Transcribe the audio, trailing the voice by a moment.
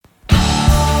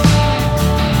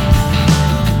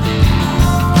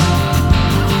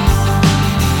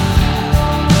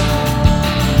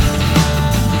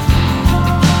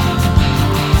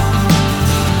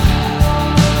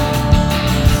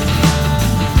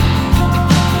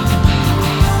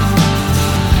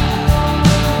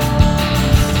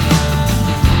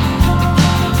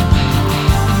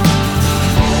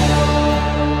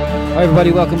Hi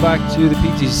everybody, welcome back to the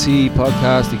PTC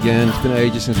podcast again. It's been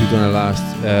ages since we've done our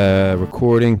last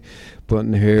recording, but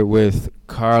I'm here with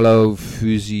Carlo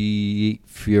Fusie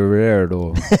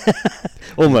Ferrero.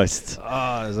 Almost. Is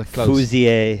that close?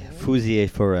 Fusie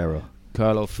Ferrero.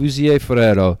 Carlo Fusie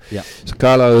Ferrero. Yeah. So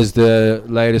Carlo is the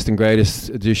latest and greatest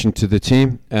addition to the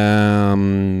team. Why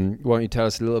don't you tell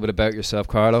us a little bit about yourself,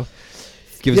 Carlo?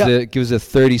 Give us a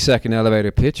 30-second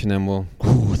elevator pitch, and then we'll...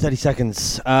 30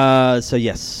 seconds. So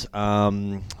yes,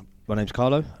 my name's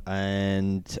Carlo,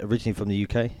 and originally from the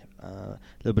UK. A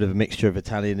little bit of a mixture of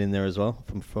Italian in there as well,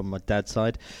 from my dad's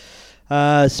side.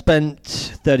 Spent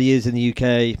 30 years in the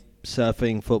UK,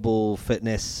 surfing, football,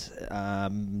 fitness.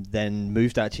 Then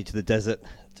moved actually to the desert,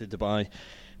 to Dubai,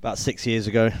 about 6 years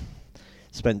ago.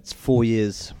 Spent 4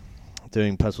 years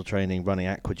doing personal training, running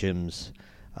aqua gyms.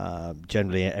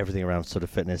 Generally everything around sort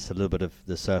of fitness, a little bit of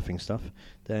the surfing stuff.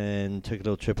 Then took a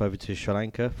little trip over to Sri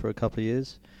Lanka for a couple of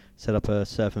years, set up a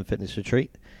surf and fitness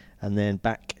retreat, and then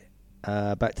back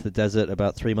to the desert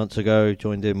about 3 months ago.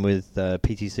 Joined in with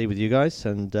PTC with you guys,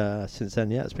 and since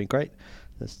then, it's been great.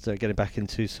 Just getting back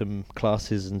into some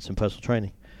classes and some personal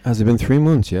training. Has it been 3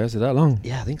 months? Yeah, is it that long?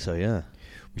 Yeah, I think so. Yeah.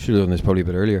 We should have done this probably a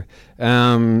bit earlier. 3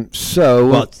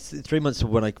 months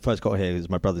when I first got here, it was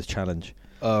my brother's challenge.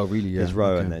 Oh, really? Yeah. His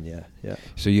row, okay. and then yeah.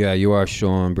 So yeah, you are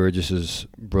Sean Burgess's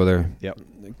brother. Yep.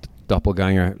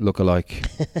 Doppelganger, lookalike.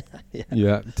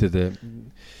 Yeah. To the,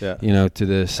 to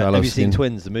the sallow Have you skin. seen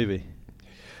Twins, the movie?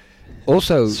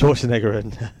 Also, Schwarzenegger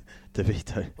and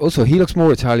DeVito. Also, he looks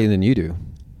more Italian than you do.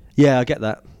 Yeah, I get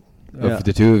that. Of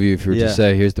the two of you, if you were to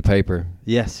say, "Here's the paper."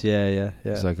 Yes. Yeah.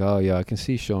 It's like, oh yeah, I can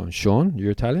see Sean. Sean,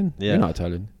 you're Italian? Yeah. You're not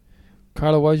Italian.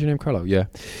 Carlo, why is your name Carlo? Yeah.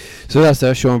 So that's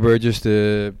that. Sean Burgess,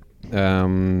 the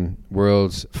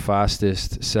world's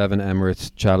fastest 7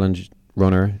 Emirates challenge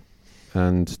runner,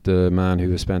 and the man who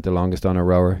has spent the longest on a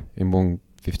rower in one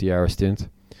 50-hour stint.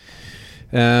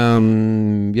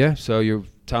 So you're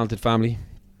talented family.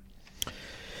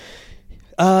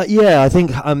 I think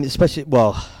especially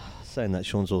saying that,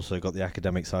 Sean's also got the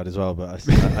academic side as well, but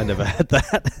I never had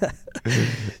that.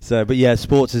 So, but yeah,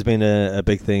 sports has been a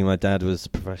big thing. My dad was a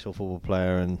professional football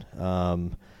player, and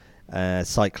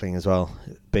cycling as well,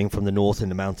 being from the north in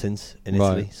the mountains in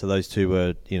Italy. So those two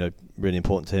were, really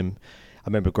important to him. I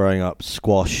remember growing up,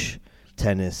 squash,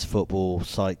 tennis, football,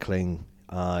 cycling,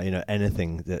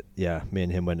 anything that, me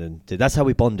and him went and did. That's how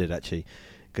we bonded, actually,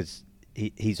 because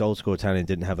he's old school Italian,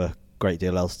 didn't have a great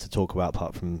deal else to talk about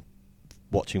apart from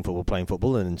watching football, playing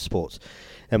football, and sports.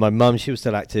 And my mum, she was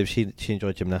still active. She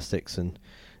enjoyed gymnastics and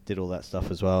did all that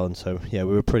stuff as well. And so, we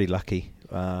were pretty lucky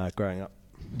growing up.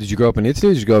 Did you grow up in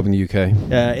Italy or did you grow up in the UK?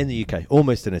 In the UK,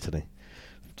 almost in Italy.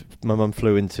 My mum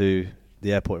flew into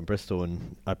the airport in Bristol,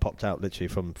 and I popped out literally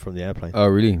from the airplane. Oh,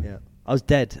 really? Yeah. I was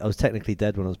dead. I was technically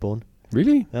dead when I was born.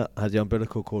 Really? Yeah. I had the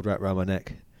umbilical cord wrapped around my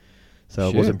neck. So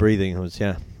I wasn't breathing. And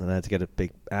I had to get a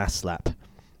big ass slap.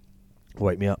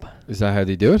 Wake me up. Is that how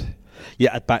they do it?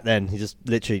 Yeah, back then, he just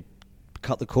literally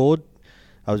cut the cord.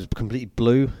 I was completely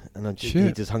blue, and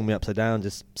he just hung me upside down,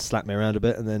 just slapped me around a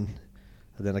bit, and then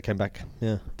I came back.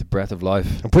 Yeah. The breath of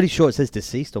life. I'm pretty sure it says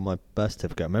deceased on my birth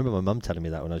certificate. I remember my mum telling me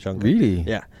that when I was younger. Really?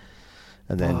 Yeah.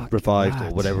 And then revived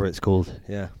or whatever it's called.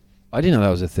 Yeah. I didn't know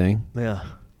that was a thing. Yeah.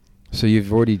 So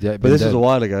you've already But this was a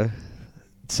while ago.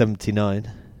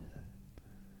 79.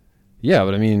 Yeah,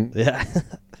 but I mean... Yeah.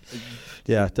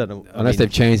 Yeah, I don't know. Unless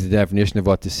they've changed the definition of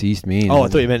what deceased means. Oh, I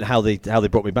thought you meant how they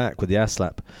brought me back with the ass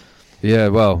slap. Yeah,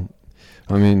 well,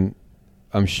 I mean,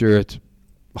 I'm sure it's...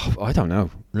 I don't know.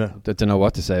 No. I don't know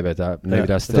what to say about that. Maybe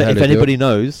that's still if anybody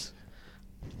knows...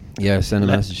 Yeah, send a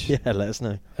message. Yeah, let us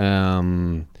know.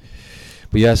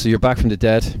 But yeah, so you're back from the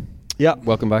dead. Yeah.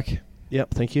 Welcome back.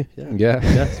 Yep, thank you. Yeah.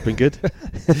 It's been good.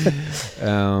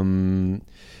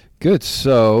 Good.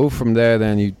 So from there,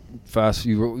 then you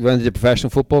went into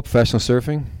professional football, professional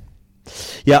surfing.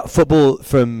 Yeah, football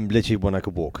from literally when I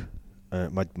could walk.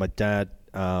 My dad,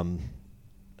 I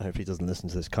hope he doesn't listen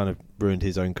to this, kind of ruined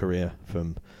his own career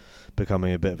from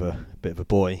becoming a bit of a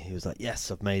boy. He was like,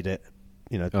 "Yes, I've made it,"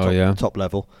 top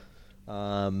level.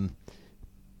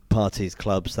 Parties,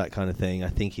 clubs, that kind of thing. I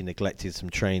think he neglected some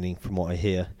training, from what I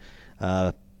hear,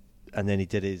 and then he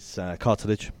did his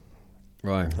cartilage,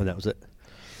 right? And that was it.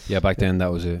 Yeah, back then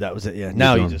that was it. That was it. Yeah.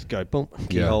 Now you just go boom,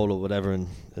 keyhole or whatever,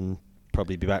 and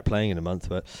probably be back playing in a month.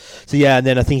 But so and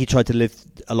then I think he tried to live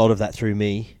a lot of that through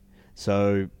me.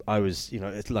 So I was,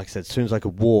 like I said, as soon as I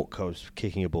could walk, I was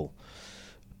kicking a ball,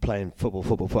 playing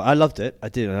football. I loved it. I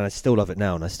did, and I still love it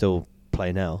now, and I still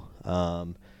play now.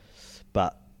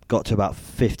 But got to about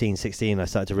 15, 16, I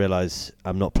started to realize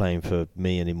I'm not playing for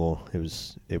me anymore. It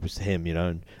was him,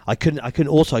 and I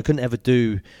couldn't ever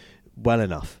do well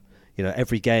enough.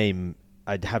 every game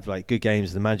I'd have like good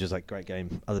games. The manager's like, great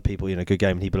game. Other people, good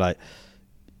game. And he'd be like,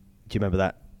 do you remember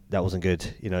that? That wasn't good.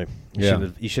 You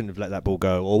shouldn't have let that ball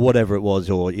go, or whatever it was,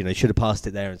 or you should have passed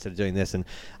it there instead of doing this. And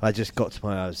I just got to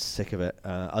I was sick of it.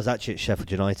 I was actually at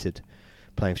Sheffield United,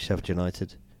 playing for Sheffield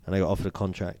United, and I got offered a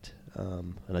contract,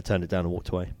 and I turned it down and walked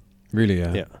away. Really?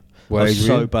 Yeah. Yeah. What I was age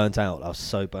were so you? burnt out. I was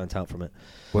so burnt out from it.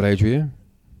 What age were you?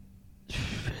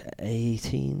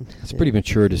 18. It's a pretty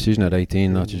mature decision at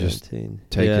 18, not to just 18.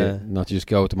 take it, not to just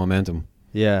go with the momentum.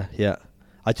 Yeah.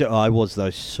 I was, though,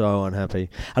 so unhappy.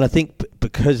 And I think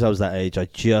because I was that age, I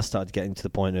just started getting to the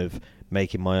point of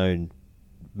making my own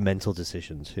mental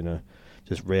decisions,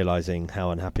 just realising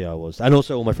how unhappy I was. And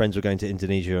also all my friends were going to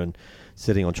Indonesia and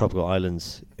sitting on tropical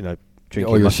islands, drinking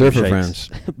All your mushroom surfer shakes,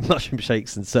 friends. mushroom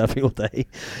shakes and surfing all day.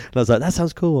 And I was like, that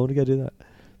sounds cool. I want to go do that.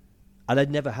 And I'd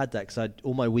never had that because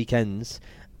all my weekends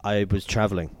I was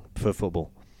travelling for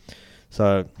football.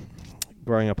 So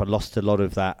growing up, I lost a lot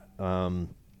of that.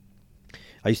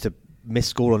 I used to miss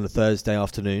school on a Thursday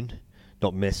afternoon.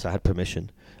 Not miss, I had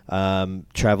permission.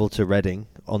 Travel to Reading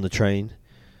on the train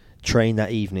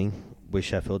that evening with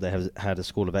Sheffield. They had a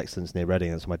school of excellence near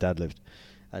Reading. That's where my dad lived.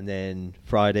 And then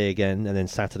Friday again, and then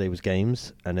Saturday was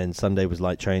games, and then Sunday was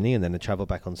light training, and then I travel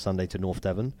back on Sunday to North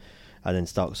Devon, and then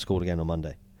start school again on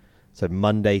Monday. So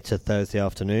Monday to Thursday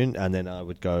afternoon, and then I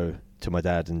would go to my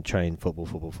dad and train football.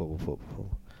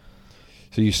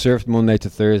 So you surfed Monday to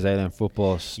Thursday, then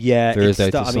football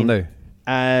Thursday to Sunday?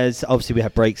 As obviously we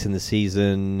had breaks in the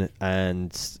season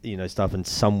and, stuff, and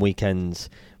some weekends,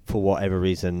 for whatever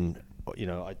reason, I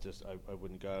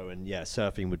wouldn't go. And,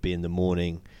 surfing would be in the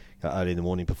morning, early in the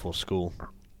morning before school.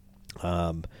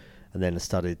 And then I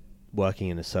started working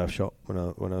in a surf shop when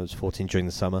I was 14 during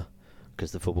the summer,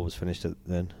 because the football was finished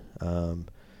then. And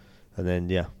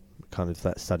then, kind of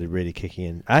that started really kicking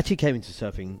in. I actually came into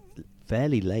surfing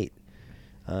fairly late.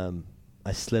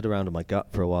 I slid around on my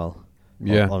gut for a while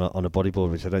on a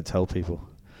bodyboard, which I don't tell people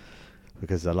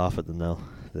because I laugh at them now.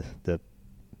 The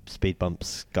speed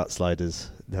bumps, gut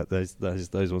sliders, those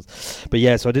ones. But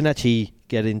so I didn't actually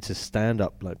get into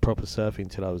stand-up, like proper surfing,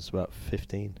 until I was about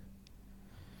 15.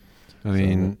 I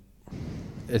mean,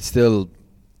 it's still...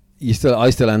 I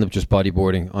still end up just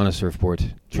bodyboarding on a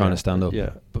surfboard, trying to stand up.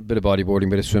 Yeah. A bit of bodyboarding,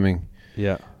 bit of swimming.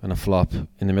 Yeah. And a flop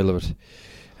in the middle of it.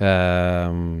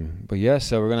 But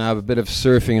so we're going to have a bit of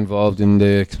surfing involved in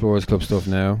the Explorers Club stuff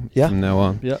now. Yeah. From now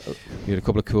on. Yeah. We had a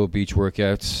couple of cool beach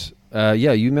workouts.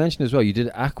 You mentioned as well, you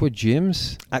did aqua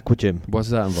gyms. Aqua gym. What's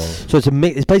that involved? So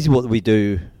it's basically what we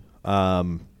do.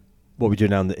 What we do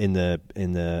now in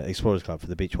the Explorers Club for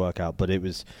the beach workout. But it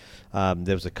was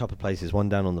there was a couple of places, one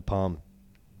down on the Palm.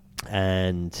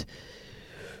 And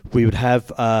we would have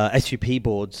SUP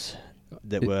boards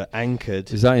that were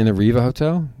anchored. Is that in the Riva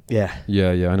Hotel? Yeah.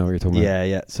 Yeah, I know what you're talking about.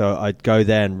 Yeah. So I'd go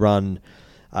there and run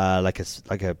like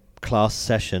a class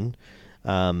session,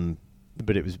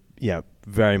 but it was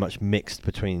very much mixed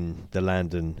between the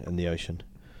land and the ocean.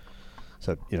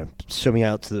 So swimming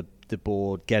out to the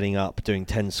board, getting up, doing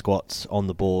 10 squats on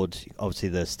the board. Obviously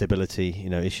the stability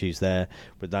issues there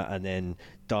with that, and then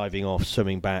diving off,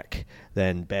 swimming back,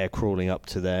 then bear crawling up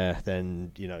to there,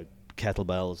 then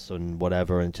kettlebells and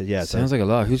whatever. And sounds like a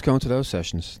lot. Who's going to those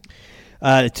sessions?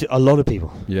 To a lot of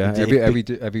people. Yeah,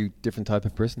 every different type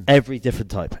of person. Every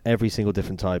different type, every single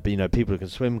different type. But people who can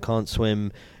swim, can't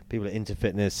swim. People are into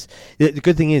fitness. The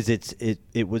good thing is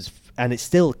it was, and it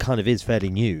still kind of is fairly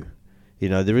new.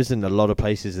 There isn't a lot of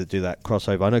places that do that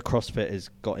crossover. I know CrossFit has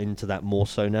got into that more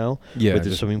so now. Yeah, with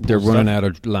the swimming pool they're stuff. running out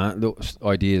of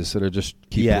ideas, so they're just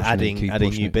keep adding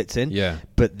new it. bits in. Yeah,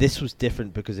 but this was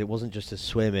different because it wasn't just a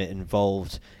swim. It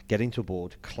involved getting to a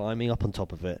board, climbing up on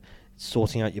top of it,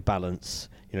 sorting out your balance.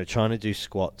 Trying to do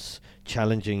squats,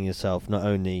 challenging yourself. Not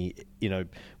only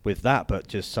with that, but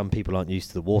just some people aren't used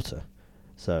to the water.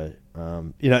 So,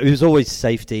 it was always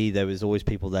safety. There was always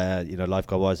people there,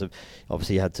 lifeguard-wise. I've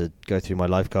obviously had to go through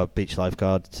my beach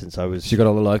lifeguard since I was... So you got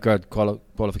all the lifeguard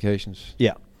qualifications?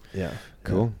 Yeah.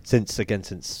 Cool. Since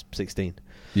 16.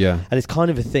 Yeah. And it's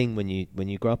kind of a thing when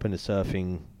you grow up in a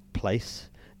surfing place,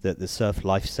 that the surf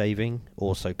life-saving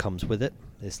also comes with it.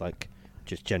 It's like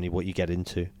just generally what you get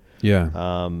into. Yeah.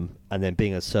 And then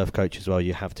being a surf coach as well,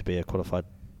 you have to be a qualified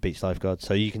beach lifeguard.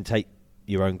 So you can take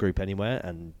your own group anywhere,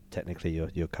 and technically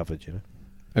you're covered.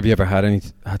 Have you ever had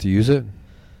to use it?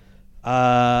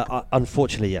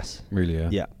 Unfortunately, yes.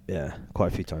 Really? Yeah,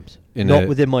 quite a few times. Not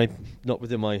within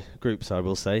my groups, I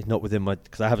will say. Not within my,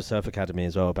 because I have a surf academy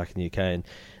as well back in the UK,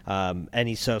 and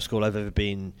any surf school I've ever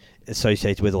been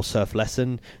associated with or surf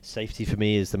lesson, safety for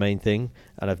me is the main thing,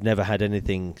 and I've never had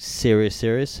anything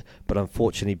serious. But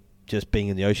unfortunately, just being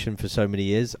in the ocean for so many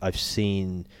years, I've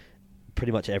seen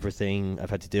pretty much everything.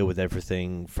 I've had to deal with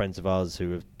everything. Friends of ours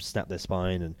who have snapped their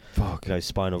spine and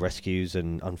spinal rescues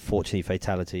and unfortunately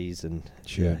fatalities and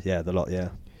the lot. Yeah,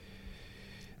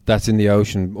 that's in the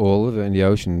ocean. All of it in the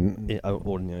ocean.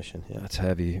 All in the ocean. Yeah, that's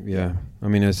heavy. Yeah, I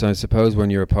mean, I suppose when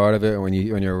you're a part of it, or when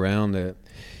you're around it,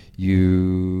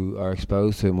 you are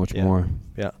exposed to it much more.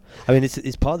 Yeah, I mean,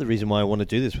 it's part of the reason why I want to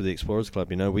do this with the Explorers Club.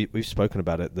 You know, we've spoken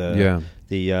about it.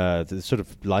 The sort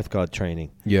of lifeguard training.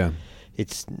 Yeah.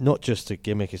 It's not just a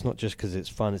gimmick. It's not just because it's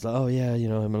fun. It's like, oh yeah, you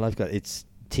know, I'm a lifeguard. It's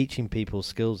teaching people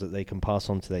skills that they can pass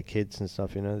on to their kids and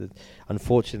stuff. You know,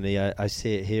 unfortunately, I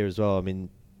see it here as well. I mean,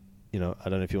 you know, I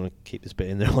don't know if you want to keep this bit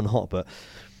in there or not, but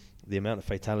the amount of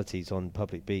fatalities on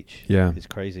public beach is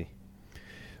crazy.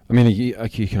 I mean, you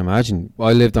can imagine.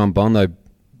 I lived on Bondi,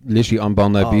 literally on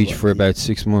Bondi Beach for about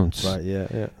 6 months. Right.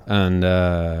 Yeah. And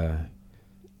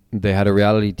they had a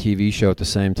reality TV show at the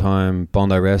same time,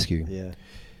 Bondi Rescue. Yeah.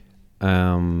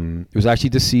 It was actually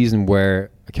the season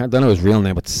where don't know his real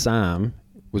name, but Sam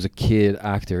was a kid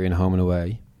actor in Home and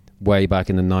Away, way back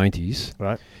in the 90s.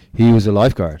 Right. He was a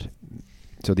lifeguard.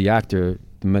 So the actor,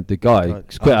 the guy,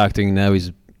 quit acting. Now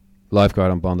he's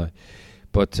lifeguard on Bondi.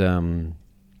 But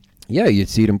you'd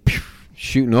see them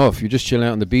shooting off. You're just chilling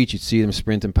out on the beach. You'd see them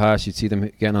sprinting past. You'd see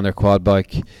them getting on their quad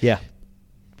bike. Yeah.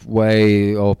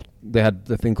 Way up. They had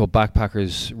the thing called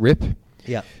Backpackers Rip.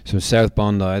 Yeah. So South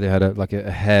Bondi, they had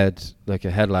a headland.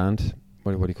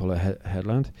 What do you call it? A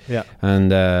headland? Yeah.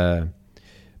 And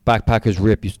Backpackers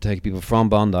Rip used to take people from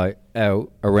Bondi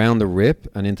out around the Rip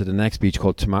and into the next beach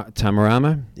called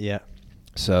Tamarama. Yeah.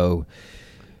 So,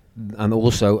 and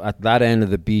also at that end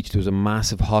of the beach there was a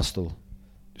massive hostel.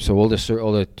 So all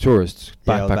the tourists,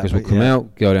 backpackers would come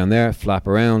out, go down there, flap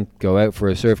around, go out for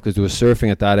a surf, because there was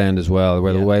surfing at that end as well,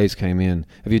 where the waves came in.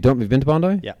 Have you been to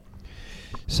Bondi? Yeah.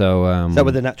 So is that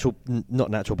where the not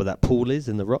natural, but that pool is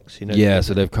in the rocks? You know. Yeah.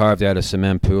 So they've carved out a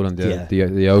cement pool, and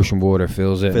the ocean water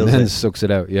fills it and then sucks it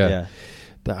out. Yeah.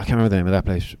 I can't remember the name of that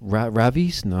place.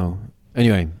 Ravi's? No.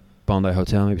 Anyway, Bondi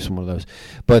Hotel, maybe some of those.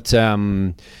 But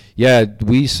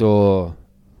we saw.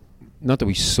 Not that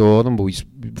we saw them, but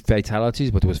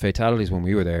fatalities. But there was fatalities when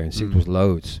we were there, and there was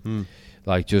loads.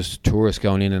 Like just tourists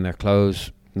going in their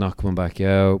clothes, not coming back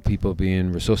out, people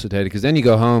being resuscitated. Because then you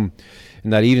go home, in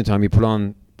that evening time, you put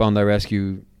on Bondi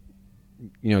Rescue,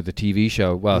 you know, the TV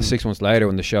show. Well, 6 months later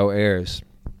when the show airs,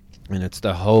 and it's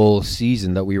the whole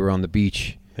season that we were on the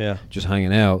beach, just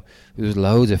hanging out. There's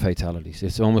loads of fatalities.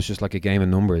 It's almost just like a game of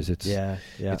numbers. It's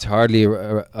It's hardly.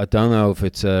 I don't know if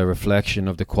it's a reflection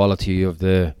of the quality of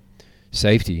the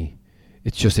safety.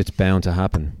 It's bound to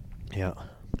happen.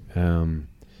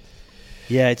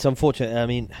 It's unfortunate. I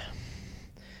mean,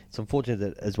 it's unfortunate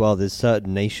that as well there's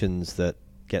certain nations that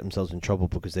get themselves in trouble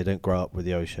because they don't grow up with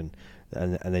the ocean,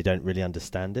 and they don't really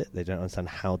understand it. They don't understand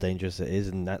how dangerous it is,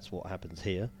 and that's what happens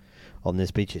here on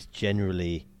this beach. It's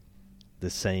generally the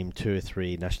same 2 or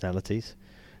 3 nationalities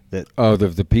that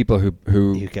the people who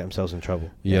get themselves in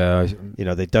trouble. You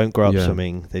know, they don't grow up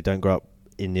swimming. They don't grow up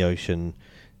in the ocean.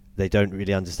 They don't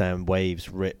really understand waves,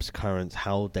 rips, currents,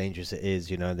 how dangerous it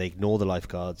is. You know, they ignore the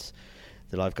lifeguards.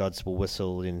 The lifeguards will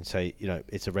whistle and say, you know,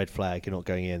 it's a red flag, you're not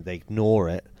going in. They ignore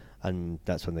it, and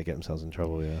that's when they get themselves in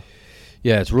trouble.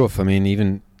 Yeah, it's rough. I mean,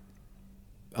 even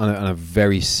on a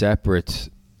very separate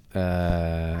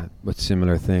but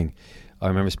similar thing, I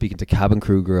remember speaking to cabin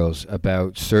crew girls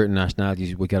about certain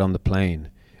nationalities would get on the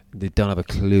plane. They don't have a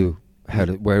clue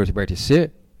where to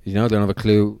sit. You know, they don't have a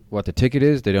clue what the ticket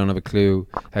is. They don't have a clue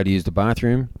how to use the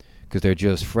bathroom, because they're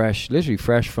just literally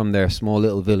fresh from their small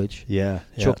little village.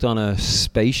 Chucked on a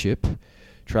spaceship,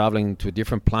 traveling to a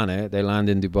different planet. They land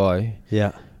in Dubai.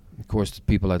 Of course,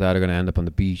 people like that are going to end up on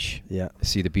the beach.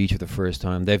 See the beach for the first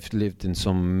time. They've lived in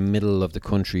some middle of the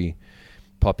country,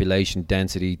 population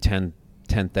density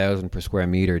 10,000 per square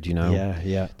meter. Do you know?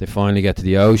 They finally get to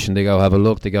the ocean. They go have a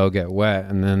look. They go get wet,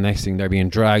 and then the next thing they're being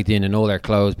dragged in, and all their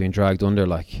clothes being dragged under.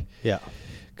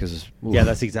 Because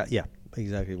that's exactly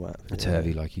what it's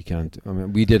heavy. Like, you can't. I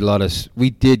mean, we did loads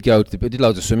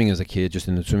of swimming as a kid, just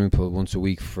in the swimming pool once a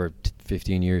week for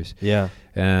 15 years.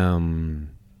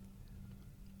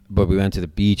 But we went to the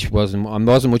beach. wasn't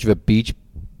much of a beach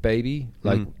baby.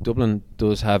 Like Dublin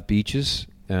does have beaches.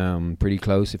 Pretty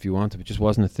close if you want, but it just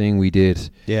wasn't a thing we did.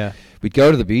 We'd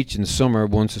go to the beach in the summer,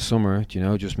 once a summer, you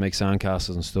know, just make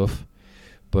sandcastles and stuff.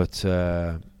 But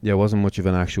it wasn't much of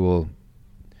an actual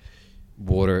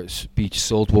beach.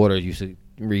 Salt water usually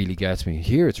really gets me.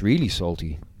 Here it's really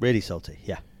salty. Really salty,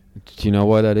 yeah. Do you know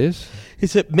why that is?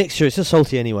 It's a mixture. It's just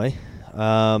salty anyway.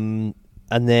 And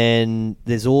then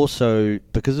there's also,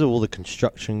 because of all the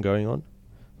construction going on,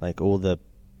 like all the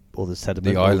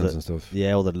sediment, the islands and stuff.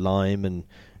 Yeah, all the lime and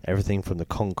everything from the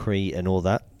concrete and all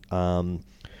that, and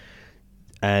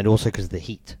also because of the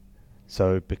heat.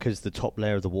 So because the top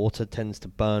layer of the water tends to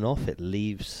burn off, it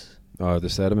leaves the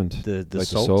sediment, the like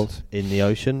salt in the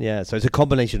ocean. Yeah, so it's a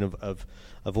combination of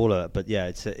all of it. But yeah,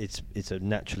 it's a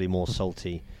naturally more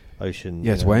salty ocean.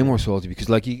 Yeah, it's way more salty because,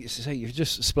 like you say, you're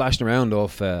just splashing around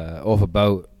off a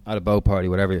boat at a boat party,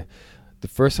 whatever. The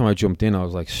first time I jumped in, I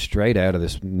was like straight out of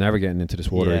this, never getting into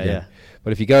this water again. Yeah.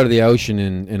 But if you go to the ocean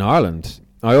in Ireland,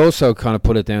 I also kind of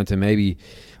put it down to maybe,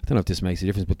 I don't know if this makes a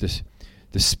difference, but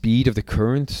the speed of the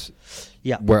currents,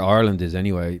 where Ireland is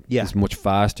anyway, is much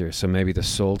faster. So maybe the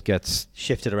salt gets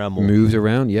shifted around more, moves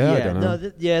around. Yeah, I don't know.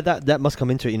 That must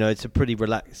come into it. It's a pretty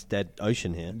relaxed, dead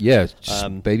ocean here. Yeah,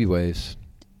 just baby waves.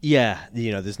 Yeah,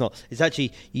 there's not. It's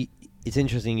actually it's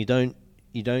interesting. You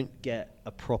don't get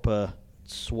a proper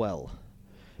swell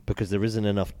because there isn't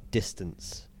enough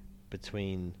distance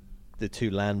between the two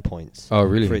land points. Oh,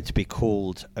 really? For it to be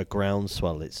called a ground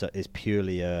swell. It's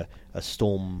purely a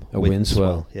storm, a wind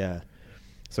swell. Yeah.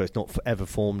 So it's not ever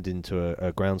formed into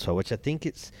a ground swell, which I think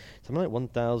it's something like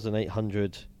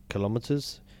 1,800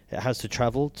 kilometers. It has to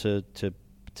travel to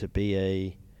be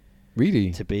a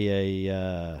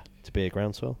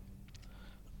ground swell.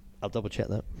 I'll double check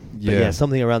that. Yeah, but yeah,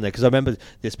 something around there because I remember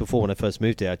this before when I first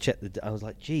moved here. I checked. I was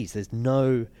like, geez, there's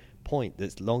no point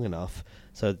that's long enough.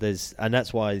 So and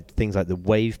that's why things like the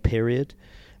wave period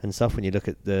and stuff. When you look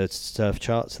at the surf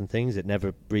charts and things, it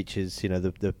never reaches.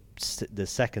 The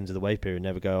seconds of the wave period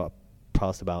never go up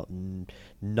past about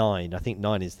 9. I think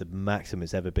 9 is the maximum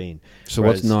it's ever been. So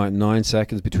what's 9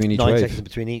 seconds between each wave? 9 seconds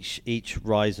between each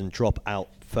rise and drop out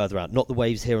further out. Not the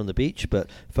waves here on the beach, but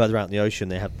further out in the ocean.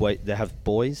 They have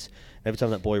buoys. Every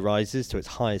time that buoy rises to its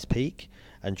highest peak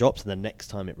and drops, and the next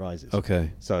time it rises.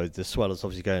 Okay. So the swell is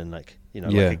obviously going like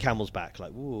a camel's back,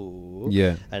 like woo.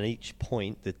 Yeah. And each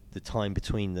point, the time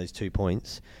between those 2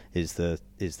 points is the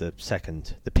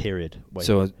second, the period.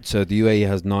 So the UAE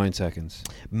has 9 seconds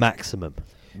maximum.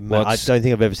 I don't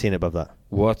think I've ever seen it above that.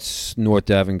 What's North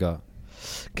Devon got?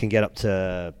 Can get up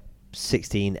to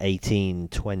 16, 18,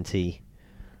 20.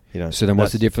 So then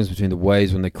what's the difference between the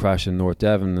waves when they crash in North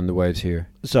Devon and the waves here?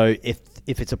 So if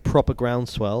it's a proper ground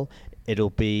swell, it'll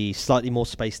be slightly more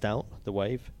spaced out, the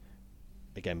wave.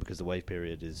 Again, because the wave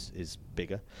period is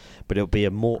bigger. But it'll be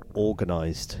a more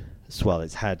organised swell.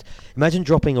 Imagine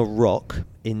dropping a rock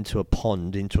into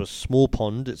a small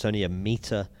pond. It's only a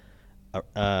metre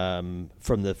from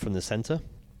the centre.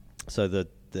 So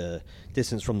the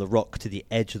distance from the rock to the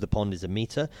edge of the pond is a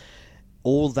metre.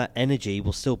 All that energy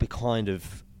will still be kind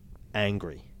of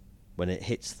angry when it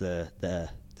hits the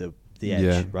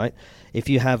edge, right? If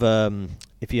you have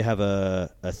a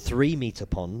 3 meter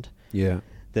pond,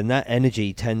 then that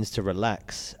energy tends to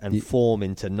relax and form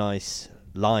into nice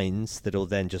lines that'll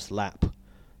then just lap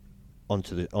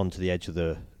onto the edge of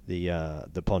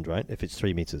the pond, right? If it's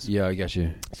 3 meters. Yeah, I get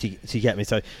you. So you get me.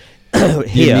 So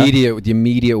the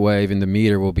immediate wave in the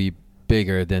meter will be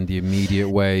bigger than the immediate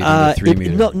wave in the 3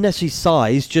 meter. Not necessarily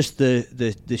size, just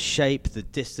the shape, the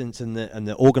distance, and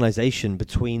the organization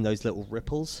between those little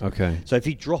ripples. Okay. So if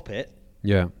you drop it,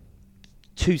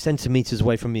 2 centimeters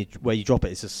away from where you drop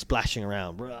it, it's just splashing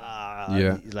around.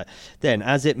 Then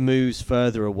as it moves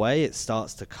further away, it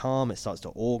starts to calm, it starts to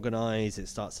organize, it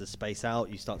starts to space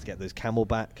out. You start to get those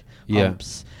camelback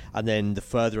humps, and then the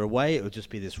further away, it will just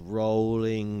be this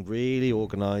rolling, really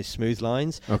organized, smooth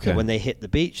lines. Okay. And when they hit the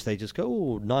beach, they just go,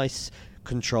 oh, nice,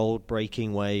 controlled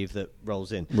breaking wave that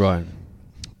rolls in. Right.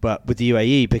 But with the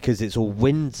UAE, because it's all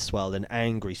wind swell and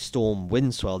angry storm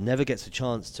wind swell, never gets a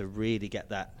chance to really get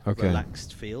that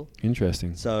relaxed feel.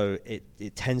 Interesting. So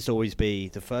it tends to always be,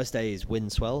 the first day is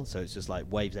wind swell, so it's just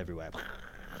like waves everywhere.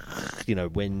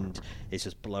 Wind, it's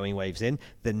just blowing waves in.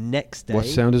 The next day... What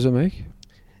sound does it make?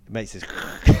 It makes this...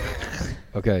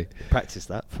 Okay. Practice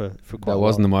that for quite a while. That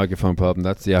wasn't the microphone problem.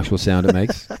 That's the actual sound it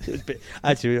makes.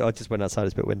 Actually, I just went outside.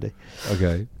 It's a bit windy.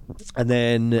 Okay. And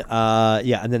then,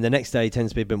 and then the next day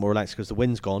tends to be a bit more relaxed because the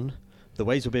wind's gone. The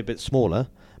waves will be a bit smaller,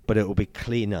 but it will be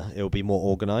cleaner. It will be more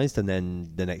organised. And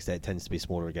then the next day it tends to be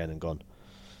smaller again and gone.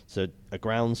 So a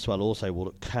ground swell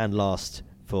also can last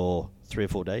for 3 or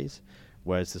 4 days,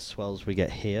 whereas the swells we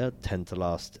get here tend to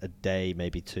last a day,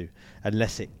 maybe 2,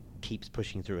 unless it keeps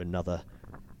pushing through another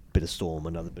bit of storm.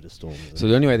 So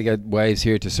the only way to get waves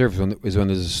here to surface is when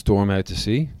there's a storm out to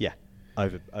sea? Yeah,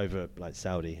 over like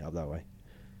Saudi, up that way.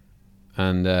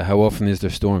 And how often is there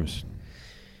storms?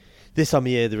 This time of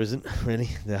year there isn't, really.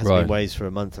 There hasn't been waves for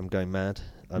a month. I'm going mad.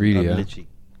 I'm literally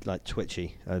like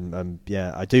twitchy.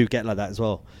 I do get like that as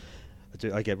well.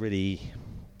 I get really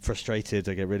frustrated.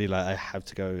 I get really like, I have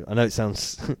to go. I know it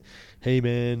sounds, hey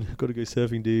man, I've got to go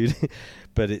surfing, dude.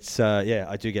 But it's,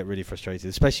 I do get really frustrated,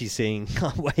 especially seeing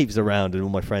waves around and all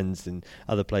my friends in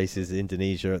other places,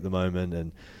 Indonesia at the moment,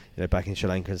 and back in Sri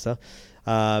Lanka and stuff.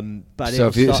 But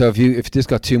so if this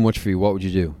got too much for you, what would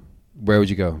you do? Where would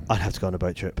you go? I'd have to go on a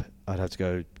boat trip. I'd have to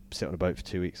go sit on a boat for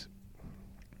 2 weeks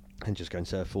and just go and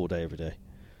surf all day, every day.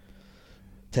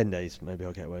 10 days, maybe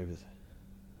I'll get away with.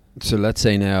 So let's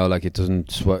say now, like, it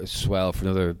doesn't swell for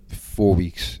another 4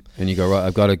 weeks, and you go, right,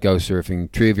 I've got to go surfing.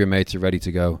 3 of your mates are ready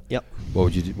to go. Yep. What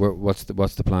would you do? What's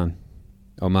the plan?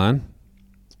 Oman?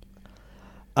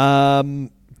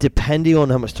 Depending on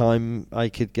how much time I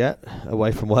could get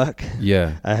away from work.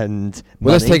 Yeah. And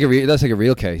well, let's take a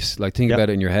real case. Like, think Yep. about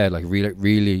it in your head. Like,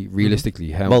 really,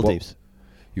 realistically, how Maldives.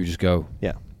 You just go.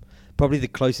 Yeah. Probably the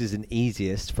closest and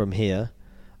easiest from here.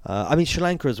 I mean, Sri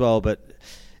Lanka as well, but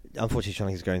unfortunately Sri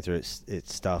Lanka's going through its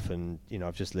stuff, and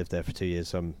I've just lived there for 2 years,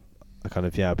 so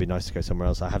it'd be nice to go somewhere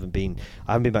else. I haven't been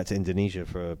back to Indonesia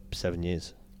for 7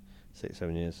 years.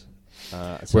 6-7 years.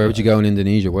 Where would you go in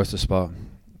Indonesia? Where's the spot?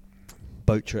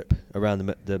 Boat trip around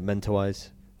the Mentawais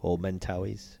or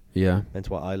Mentawais. Yeah.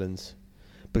 Mentawai Islands.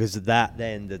 Because of that,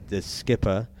 then the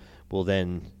skipper will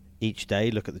then each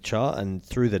day look at the chart, and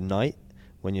through the night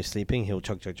when you're sleeping, he'll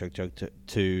chug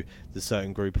to the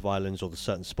certain group of islands or the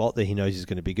certain spot that he knows is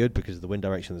going to be good because of the wind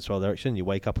direction, the swell direction. You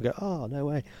wake up and go, oh, no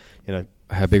way.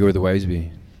 How big would the waves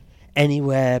be?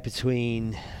 Anywhere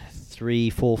between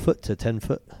 3-4 foot to 10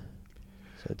 foot.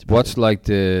 So What's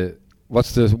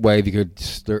the wave you could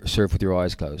surf with your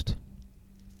eyes closed?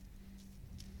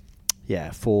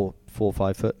 Yeah, 4 or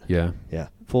 5 foot. Yeah.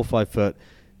 4 or 5 foot,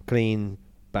 clean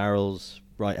barrels,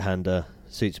 right-hander,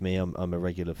 suits me. I'm a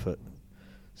regular foot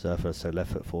surfer, so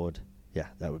left foot forward. Yeah,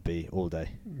 that would be all day.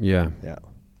 Yeah. Yeah.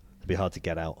 It'd be hard to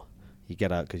get out. You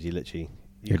get out because you're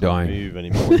can't dying. Move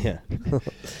anymore. Yeah.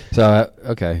 So,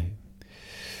 okay.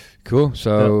 Cool.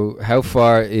 So, how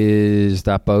far is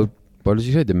that boat? What did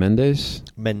you say? The Mendes?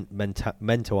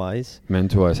 Mentawais.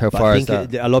 Mentawais. How But far I is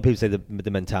think that? a lot of people say the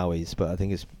Mentawais, but I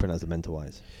think it's pronounced the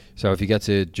Mentawais. So, if you get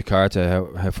to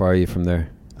Jakarta, how far are you from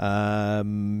there?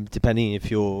 Depending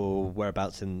if you're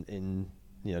whereabouts in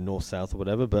north, south or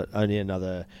whatever, but only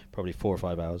another probably 4 or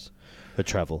 5 hours of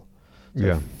travel.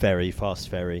 So Yeah. fast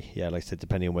ferry. Yeah, like I said,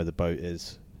 depending on where the boat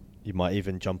is, you might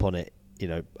even jump on it,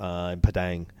 in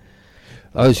Padang.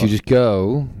 Oh, so you just get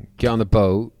on the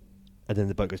boat, And then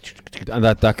the boat goes... and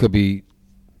that could be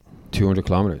 200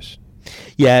 kilometers.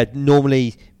 Yeah,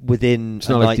 normally within It's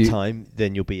a not like night time,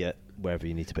 then you'll be at wherever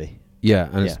you need to be. Yeah,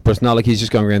 and but it's not like he's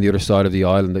just going around the other side of the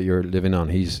island that you're living on.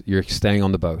 You're staying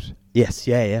on the boat. Yes,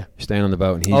 yeah. You're staying on the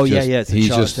boat, and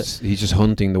he's just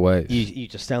hunting the waves. You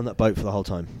just stay on that boat for the whole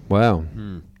time. Wow.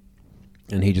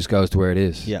 And he just goes to where it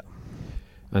is. Yeah.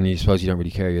 And you suppose you don't really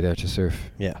care. You're there to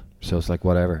surf. Yeah. So it's like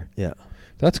whatever. Yeah.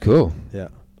 That's cool. Yeah.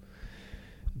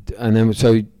 And then I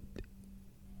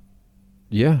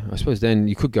suppose then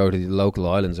you could go to the local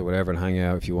islands or whatever and hang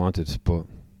out if you wanted, but.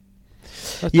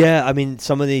 Yeah, I mean,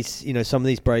 some of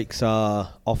these breaks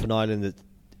are off an island that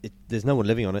there's no one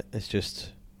living on it. It's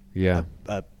just a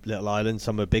little island.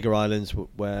 Some are bigger islands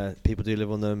where people do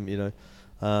live on them.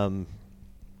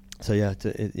 So yeah,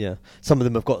 some of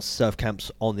them have got surf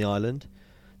camps on the island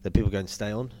that people go and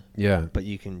stay on. Yeah, but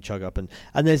you can chug up and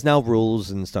there's now rules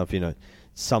and stuff.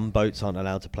 Some boats aren't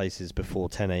allowed to places before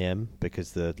 10 a.m.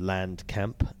 because the land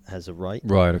camp has a right.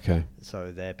 Right, okay.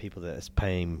 So they're people that are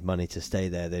paying money to stay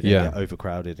there. They don't get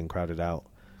overcrowded and crowded out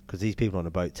because these people on a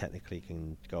boat technically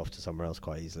can go off to somewhere else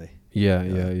quite easily. Yeah.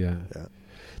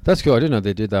 That's cool. I didn't know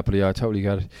they did that, but yeah, I totally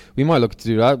got it. We might look to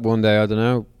do that one day. I don't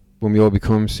know, when we all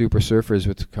become super surfers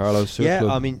with Carlo's surf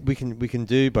club. I mean, we can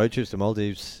do boat trips to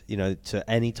Maldives. To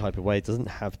any type of wave. It doesn't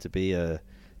have to be a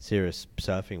serious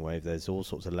surfing wave. There's all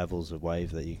sorts of levels of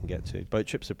wave that you can get to. Boat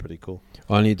trips are pretty cool.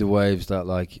 I need the waves that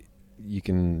like you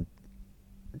can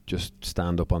just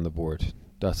stand up on the board.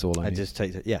 That's all I need. Just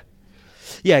take it.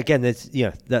 Yeah. Again,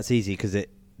 that's easy because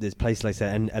there's places like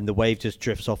that, and the wave just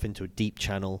drifts off into a deep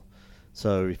channel.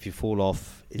 So if you fall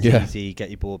off, it's easy. Get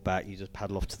your board back. You just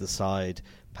paddle off to the side,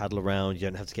 paddle around. You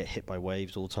don't have to get hit by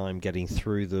waves all the time, getting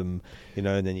through them.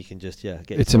 And then you can just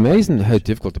get. It's amazing how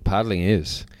difficult the paddling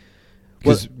is.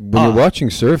 Because when you're watching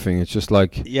surfing, it's just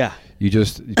like you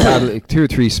just paddle 2 or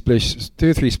 3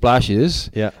 splashes,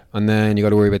 and then you got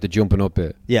to worry about the jumping up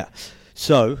bit. Yeah.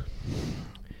 So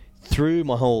through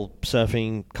my whole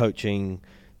surfing coaching,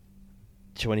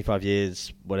 25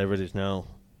 years, whatever it is now,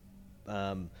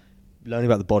 learning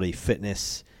about the body,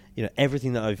 fitness,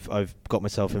 everything that I've got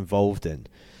myself involved in,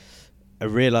 I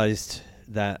realised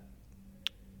that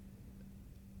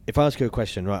if I ask you a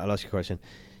question, right, I'll ask you a question.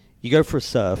 You go for a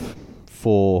surf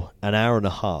for an hour and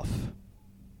a half.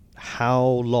 How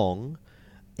long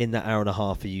in that hour and a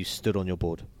half are you stood on your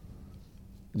board?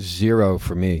 0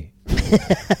 for me.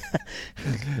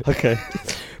 Okay.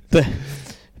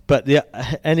 But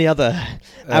any other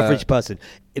average person,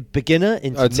 beginner,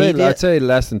 intermediate. I'd say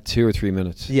less than 2 or 3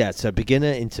 minutes. Yeah, so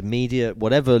beginner, intermediate,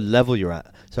 whatever level you're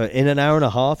at. So in an hour and a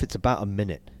half, it's about a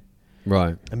minute.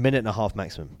 Right. A minute and a half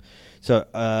maximum. So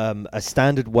a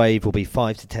standard wave will be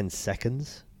 5 to 10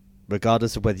 seconds,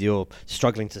 regardless of whether you're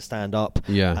struggling to stand up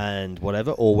and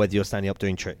whatever, or whether you're standing up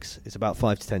doing tricks. It's about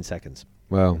 5 to 10 seconds.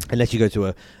 Well, unless you go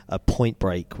to a point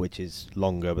break, which is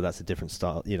longer, but that's a different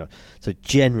style, So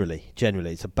generally,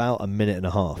 it's about a minute and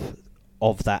a half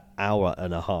of that hour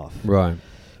and a half. Right.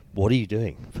 What are you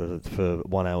doing for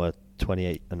 1 hour,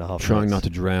 28 and a half Trying minutes? not to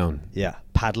drown. Yeah.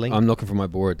 Paddling. I'm looking for my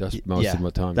board. That's most of my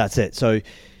time. That's it. So,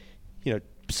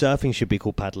 surfing should be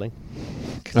called paddling.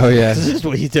 Oh, yeah. That's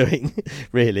what you're doing,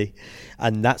 really.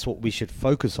 And that's what we should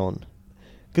focus on.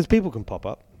 Because people can pop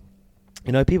up.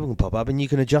 People can pop up, and you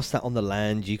can adjust that on the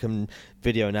land. You can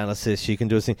video analysis. You can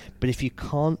do a thing. But if you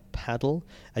can't paddle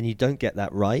and you don't get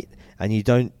that right, and you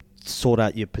don't sort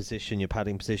out your position, your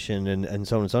paddling position, and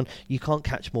so on and so on, you can't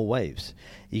catch more waves.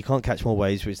 You can't catch more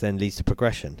waves, which then leads to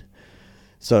progression.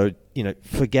 So,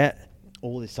 forget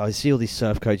all this. I see all these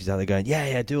surf coaches out there going,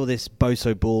 do all this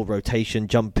boso ball rotation,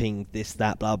 jumping, this,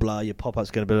 that, blah, blah. Your pop-up's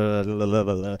going to blah, blah, blah,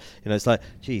 blah, blah. It's like,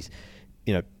 geez.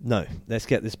 No, let's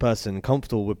get this person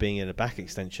comfortable with being in a back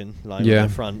extension line on their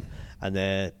front, and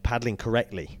they're paddling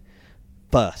correctly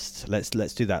first. Let's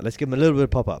do that. Let's give them a little bit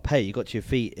of pop-up. Hey, you got your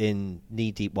feet in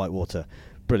knee-deep white water.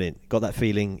 Brilliant. Got that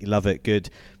feeling. You love it. Good.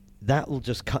 That will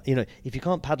just cut. If you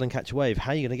can't paddle and catch a wave,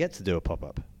 how are you going to get to do a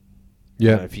pop-up?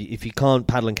 Yeah. If you can't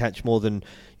paddle and catch more than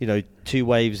 2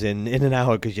 waves in an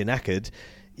hour because you're knackered,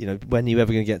 when are you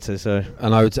ever going to get to? So.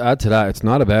 And I would add to that, it's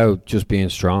not about just being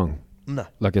strong. No.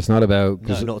 Like, it's not about...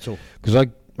 No, not at all. Because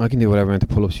I can do whatever amount of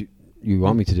pull-ups you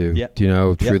want me to do. Yeah.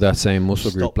 Through that same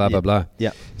muscle group, blah, blah, blah.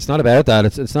 Yeah. It's not about that.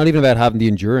 It's not even about having the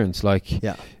endurance. Like,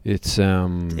 it's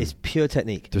pure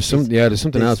technique. There's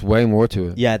something else way more to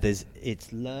it. Yeah,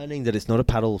 it's learning that it's not a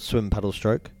paddle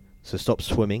stroke. So stop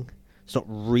swimming. Stop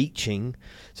reaching.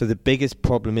 So the biggest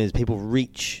problem is people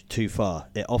reach too far.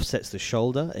 It offsets the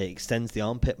shoulder. It extends the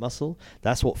armpit muscle.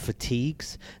 That's what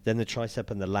fatigues. Then the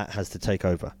tricep and the lat has to take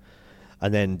over.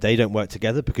 And then they don't work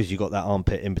together because you got that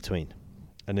armpit in between.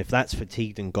 And if that's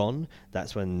fatigued and gone,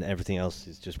 that's when everything else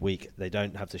is just weak. They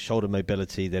don't have the shoulder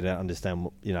mobility. They don't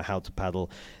understand how to paddle.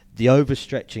 The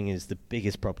overstretching is the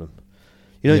biggest problem.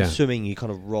 In swimming, you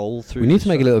kind of roll through. We need to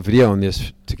make a little video on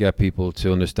this to get people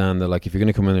to understand that, like, if you're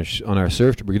going to come on our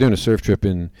surf trip, we're doing a surf trip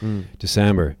in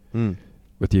December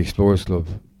with the Explorers Club.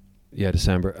 Yeah,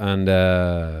 December.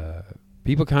 And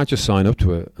people can't just sign up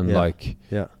to it. And,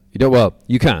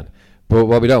 you can. But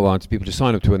what we don't want is people to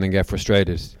sign up to it and then get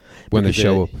frustrated when they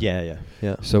show up. Yeah.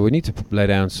 So we need to lay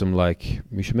down some,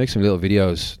 we should make some little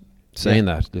videos saying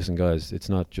that, listen, guys, it's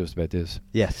not just about this.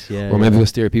 Yes, Or maybe we'll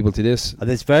steer people to this. And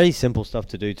there's very simple stuff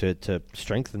to do to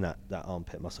strengthen that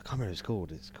armpit muscle. I can't remember what it's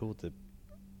called. It's called do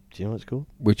you know what it's called?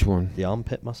 Which one? The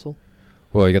armpit muscle.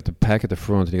 Well, you got the pec at the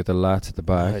front and you got the lats at the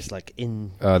back. It's like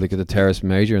in... they got the teres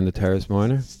major and the teres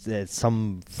minor. There's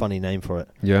some funny name for it.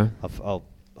 Yeah.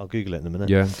 I'll Google it in a minute.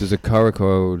 Yeah, there's a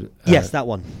coracoid. Yes, that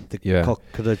one. There's a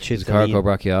coracoid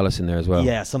brachialis in there as well.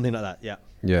 Yeah, something like that. Yeah.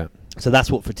 Yeah. So that's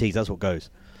what fatigues. That's what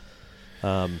goes.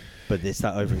 But it's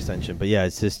that overextension. But yeah,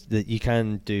 it's just that you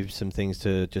can do some things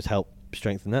to just help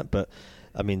strengthen that. But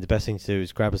I mean, the best thing to do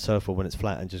is grab a surfboard when it's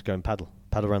flat and just go and paddle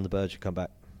around the verge and come back.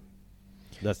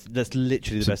 That's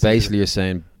literally the best. So basically, you're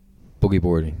saying boogie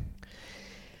boarding.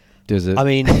 Does it? I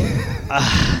mean.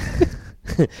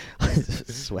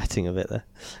 Sweating a bit there.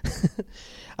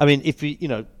 I mean, if we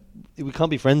can't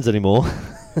be friends anymore.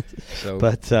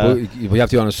 But we have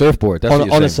to on a surfboard. That's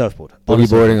on a surfboard. Boogie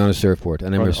boarding on a surfboard,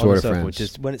 and then we're sort of friends.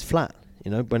 Just when it's flat,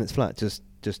 just,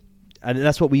 and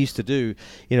that's what we used to do,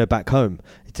 back home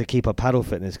to keep our paddle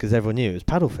fitness, because everyone knew it was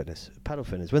paddle fitness.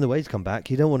 When the waves come back,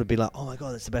 you don't want to be like, oh my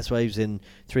god, that's the best waves in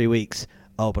 3 weeks.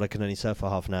 Oh, but I can only surf for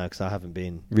half an hour because I haven't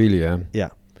been. Really, yeah. Yeah.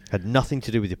 Had nothing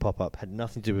to do with your pop-up, had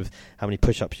nothing to do with how many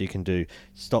push-ups you can do.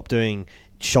 Stop doing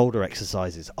shoulder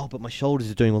exercises. Oh, but my shoulders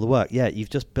are doing all the work. Yeah, you've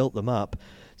just built them up.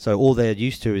 So all they're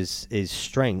used to is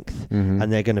strength,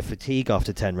 and they're going to fatigue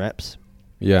after 10 reps.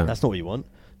 Yeah. That's not what you want.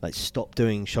 Like, stop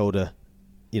doing shoulder,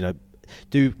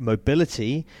 do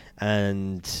mobility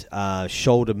and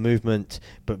shoulder movement,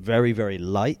 but very, very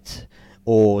light,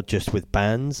 or just with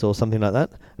bands or something like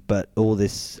that. But all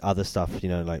this other stuff,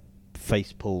 like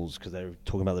face pulls because they were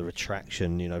talking about the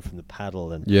retraction, from the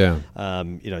paddle and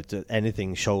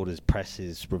anything, shoulders,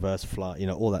 presses, reverse fly,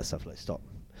 all that stuff. Like, stop.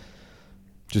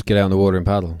 Just get out in the water and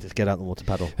paddle. Just get out in the water,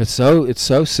 paddle. It's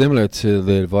so similar to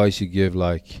the advice you give,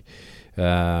 like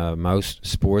most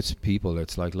sports people.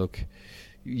 It's like, look,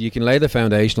 you can lay the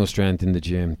foundational strength in the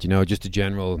gym. Just a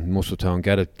general muscle tone.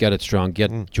 Get it strong.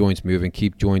 Get joints moving.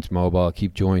 Keep joints mobile.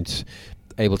 Keep joints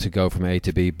able to go from A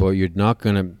to B. But you're not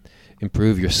going to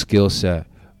improve your skill set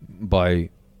by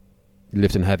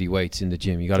lifting heavy weights in the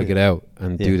gym. You got to get out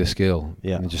and do the skill.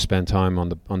 Yeah. And just spend time on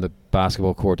the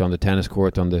basketball court, on the tennis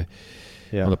court, on the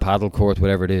paddle court,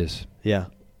 whatever it is. Yeah.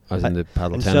 As in the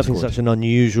paddle and tennis surfing's court. Such an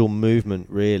unusual movement,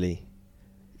 really.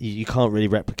 You can't really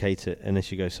replicate it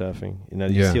unless you go surfing.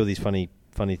 You see all these funny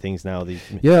things now.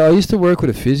 I used to work with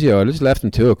a physio. I just left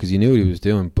him to it because he knew what he was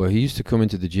doing. But he used to come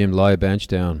into the gym, lie a bench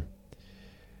down,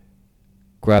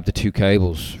 grab the 2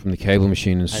 cables from the cable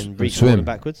machine and reach swim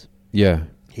backwards. Yeah.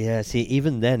 Yeah. See,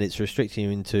 even then, it's restricting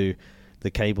you into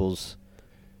the cables.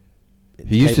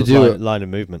 He used to do line of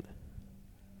movement.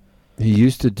 He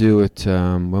used to do it.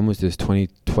 When was this?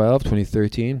 2012,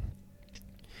 2013.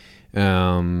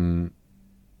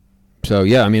 So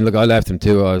yeah, I mean, look, I left him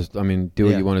too. Do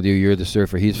what you want to do. You're the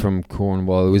surfer. He's from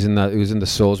Cornwall. It was in the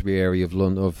Salisbury area of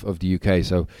London, of the UK.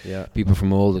 So people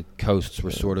from all the coasts were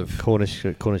sort of Cornish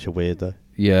are weird though.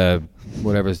 Yeah,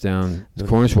 whatever's down.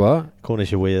 Cornish what?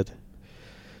 Cornish are weird.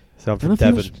 So I'm from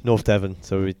Devon, North Devon.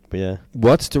 So yeah.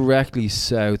 What's directly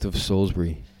south of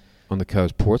Salisbury on the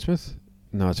coast? Portsmouth?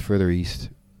 No, it's further east.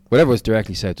 Whatever was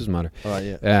directly south, doesn't matter. All right,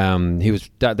 yeah. He was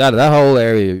that whole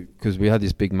area, because we had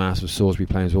this big massive Salisbury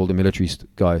plains, all the military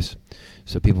guys,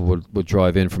 so people would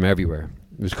drive in from everywhere.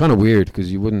 It was kind of weird because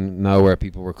you wouldn't know where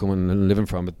people were coming and living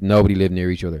from, but nobody lived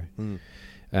near each other.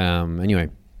 Anyway,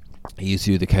 he used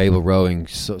to do the cable rowing,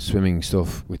 swimming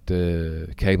stuff with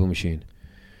the cable machine,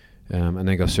 and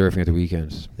then go surfing at the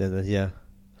weekends. Yeah.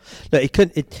 No,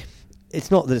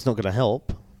 it's not that it's not going to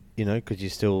help, because you're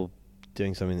still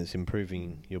doing something that's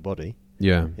improving your body.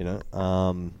 Yeah.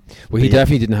 Well, he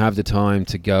definitely didn't have the time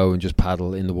to go and just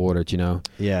paddle in the water,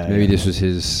 Yeah. Maybe this was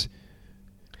his...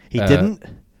 He didn't?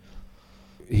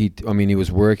 He was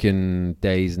working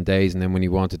days and days, and then when he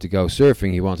wanted to go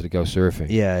surfing, he wanted to go surfing.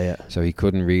 Yeah. So he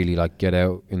couldn't really, get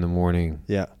out in the morning.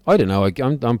 Yeah. I don't know.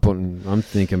 I'm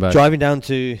thinking about... Driving down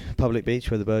to Public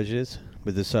Beach where the Burge is,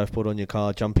 with the surfboard on your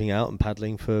car, jumping out and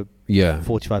paddling for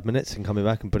 45 minutes and coming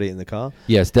back and put it in the car.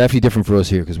 Yeah, it's definitely different for us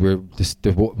here because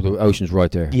the ocean's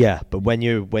right there. Yeah, but when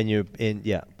you're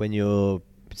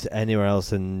anywhere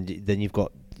else, and then you've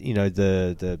got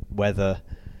the weather.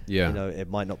 Yeah, it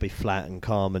might not be flat and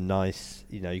calm and nice.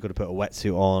 You've got to put a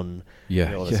wetsuit on.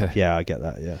 Yeah, yeah, I get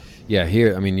that. Yeah, yeah.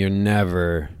 Here, you're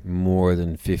never more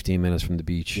than 15 minutes from the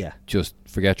beach. Yeah, just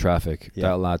forget traffic. Yeah.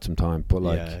 That'll add some time, but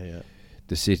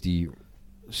the city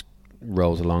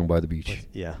rolls along by the beach.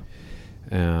 Yeah.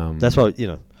 That's why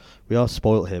we are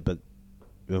spoilt here, but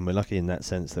we're lucky in that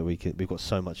sense that we've got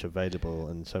so much available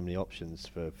and so many options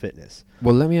for fitness.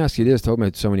 Well, let me ask you this: talking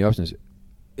about so many options,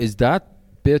 is that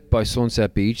bit by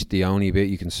Sunset Beach the only bit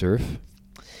you can surf?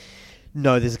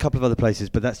 No, there's a couple of other places,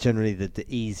 but that's generally the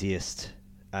easiest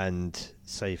and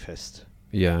safest.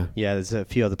 Yeah. Yeah, there's a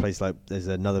few other places, like there's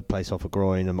another place off of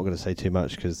Groyne. I'm not going to say too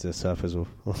much because the surfers will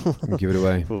give it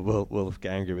away. will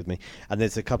get angry with me. And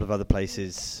there's a couple of other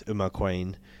places,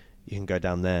 Quain, you can go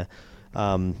down there.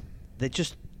 They're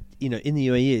just, in the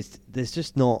UAE, there's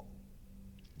just not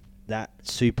that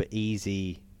super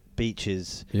easy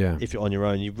beaches. Yeah. If you're on your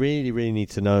own, you really, really need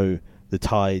to know the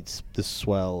tides, the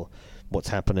swell, what's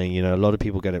happening. A lot of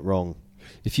people get it wrong.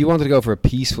 If you wanted to go for a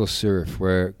peaceful surf,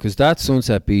 because that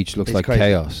Sunset Beach looks like crazy.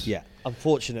 Chaos. Yeah.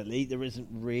 Unfortunately, there isn't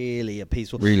really a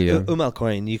peaceful... Really, yeah.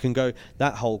 Quain, you can go...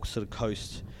 That whole sort of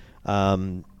coast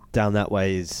down that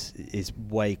way is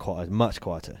way quieter, much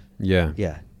quieter. Yeah.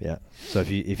 Yeah. So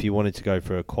if you wanted to go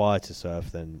for a quieter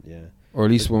surf, then yeah. Or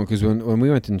at least one, because when we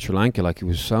went in Sri Lanka, it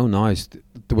was so nice.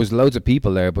 There was loads of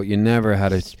people there, but you never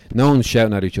had no one's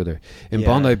shouting at each other. In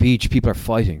Bondi Beach, people are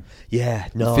fighting. Yeah,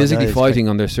 physically fighting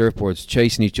on their surfboards,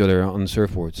 chasing each other on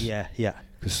surfboards. Yeah.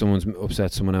 Because someone's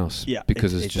upset someone else. Yeah,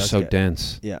 because it's just so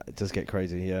dense. Yeah, it does get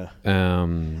crazy. Yeah.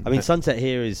 Sunset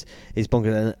here is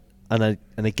bonkers, and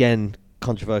again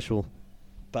controversial,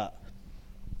 but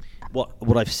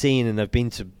what I've seen, and I've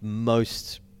been to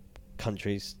most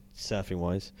countries surfing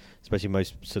wise, especially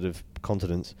most sort of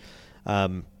continents.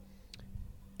 In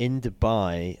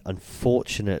Dubai,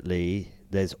 unfortunately,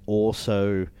 there's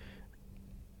also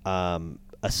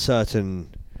a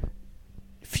certain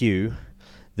few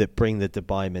that bring the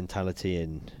Dubai mentality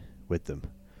in with them.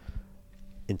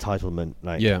 Entitlement,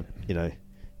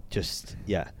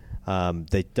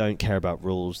 They don't care about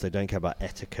rules. They don't care about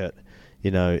etiquette.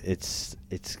 You know,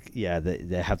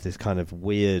 they have this kind of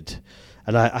weird,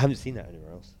 and I haven't seen that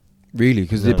anywhere else. Really?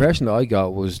 Because the impression that I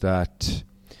got was that,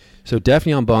 so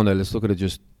definitely on Bondi, let's look at it,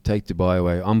 just take Dubai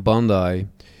away. On Bondi,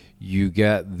 you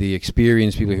get the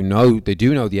experienced people who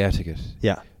do know the etiquette.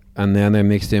 Yeah. And then they're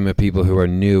mixed in with people who are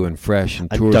new and fresh and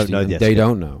touristy, they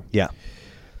don't know. Yeah.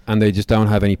 And they just don't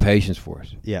have any patience for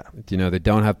it. Yeah. You know, they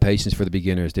don't have patience for the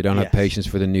beginners. They don't have patience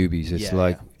for the newbies. It's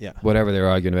whatever they're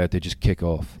arguing about, they just kick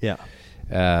off. Yeah.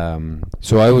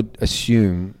 So I would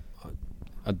assume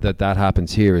that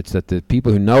happens here. It's that the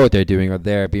people who know what they're doing are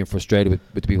there being frustrated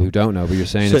with the people who don't know. But you're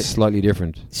saying it's slightly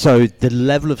different. So the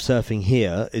level of surfing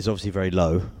here is obviously very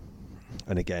low.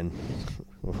 And again,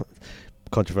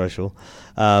 controversial,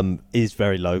 is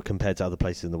very low compared to other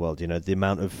places in the world. You know, the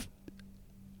amount of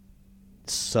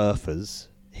surfers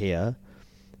here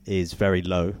is very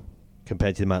low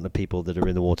compared to the amount of people that are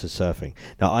in the water surfing.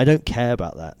 Now, I don't care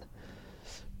about that,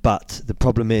 but the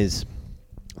problem is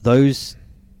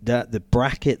the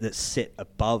bracket that sit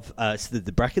above,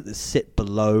 the bracket that sit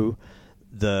below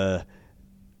the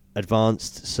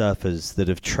advanced surfers that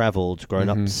have travelled, grown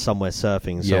up somewhere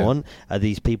surfing and so on, are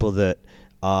these people that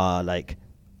are like,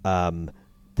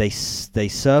 they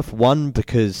surf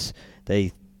because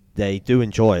they do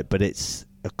enjoy it, but it's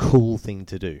a cool thing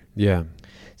to do. Yeah.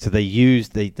 So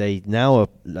they now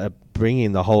are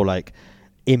bringing the whole like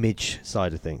image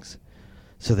side of things.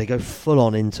 So they go full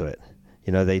on into it.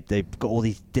 You know, they've got all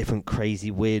these different crazy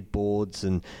weird boards,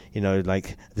 and you know,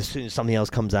 like as soon as something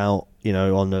else comes out, you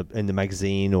know, in the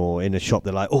magazine or in a shop,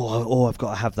 they're like, oh, I've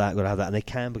got to have that, and they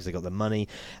can because they got the money,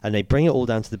 and they bring it all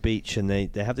down to the beach, and they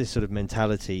have this sort of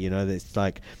mentality, you know, that's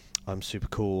like, I'm super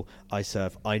cool, I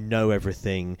surf, I know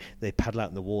everything. They paddle out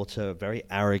in the water, very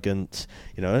arrogant,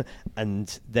 you know,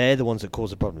 and they're the ones that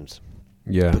cause the problems.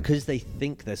 Yeah. Because they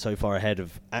think they're so far ahead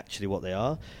of actually what they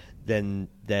are, then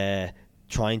they're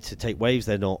trying to take waves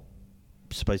they're not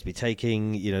supposed to be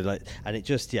taking, you know, like, and it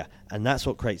just, and that's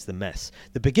what creates the mess.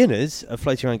 The beginners are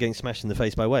floating around getting smashed in the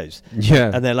face by waves. Yeah.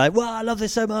 And they're like, well, I love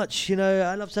this so much, you know,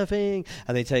 I love surfing.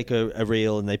 And they take a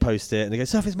reel and they post it and they go,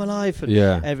 surfing's my life. And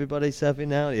everybody's surfing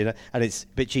now, you know, and it's a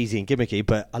bit cheesy and gimmicky,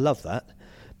 but I love that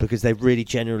because they're really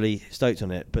generally stoked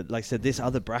on it. But like I said, this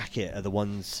other bracket are the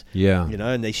ones, you know,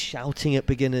 and they're shouting at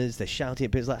beginners, they're shouting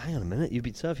at beginners like, hang on a minute, you've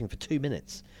been surfing for 2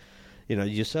 minutes. You know,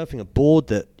 you're surfing a board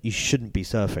that you shouldn't be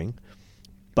surfing,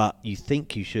 but you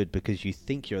think you should because you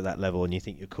think you're at that level and you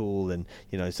think you're cool, and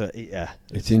you know, so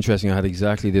It's interesting. I had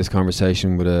exactly this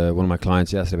conversation with one of my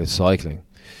clients yesterday about cycling,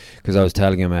 because I was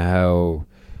telling him how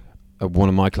one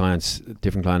of my clients, a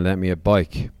different client, lent me a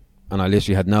bike, and I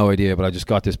literally had no idea, but I just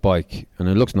got this bike and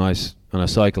it looks nice, and I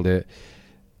cycled it,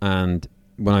 and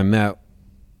when I met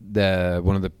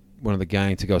one of the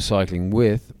gang to go cycling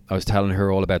with, I was telling her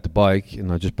all about the bike,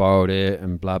 and I just borrowed it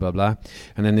and blah blah blah.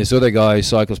 And then this other guy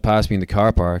cycles past me in the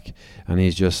car park, and he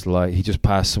just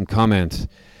passed some comment,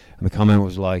 and the comment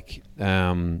was like, you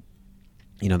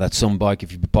know, that's some bike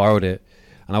if you borrowed it.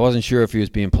 And I wasn't sure if he was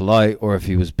being polite or if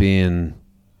he was being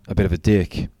a bit of a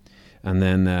dick. And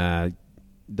then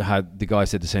the guy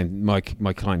said the same. My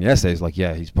client yesterday is like,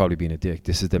 yeah, he's probably being a dick.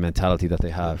 This is the mentality that they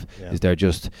have. Yeah. Is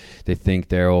they think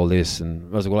they're all this.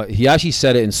 And I was like, well, he actually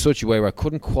said it in such a way where I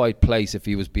couldn't quite place if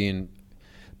he was being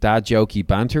dad jokey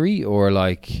bantery or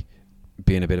like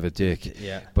being a bit of a dick.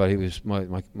 Yeah. But he was my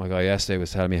guy yesterday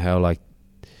was telling me how like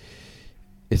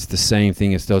it's the same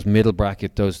thing. It's those middle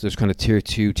bracket, those kind of tier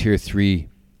 2, tier 3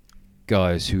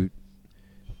 guys who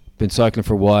been cycling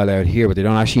for a while out here, but they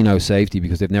don't actually know safety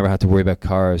because they've never had to worry about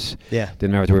cars. Yeah. They've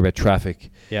never had to worry about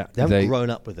traffic. Yeah. They haven't grown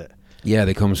up with it. Yeah,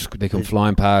 they come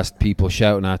flying past, people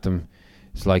shouting at them.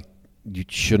 It's like you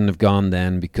shouldn't have gone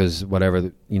then because whatever,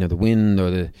 the wind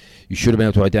or you should have been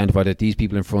able to identify that these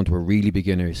people in front were really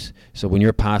beginners. So when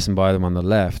you're passing by them on the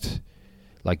left,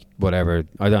 like whatever,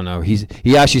 I don't know.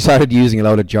 He actually started using a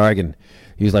lot of jargon.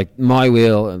 He was like, my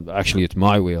wheel, and actually it's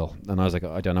my wheel. And I was like,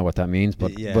 I don't know what that means,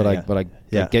 but I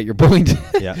get your point.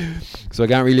 Yeah. So I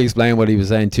can't really explain what he was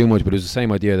saying too much, but it was the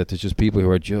same idea that there's just people who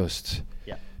are just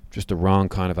the wrong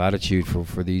kind of attitude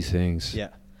for these things. Yeah.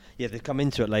 Yeah, they come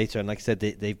into it later, and like I said,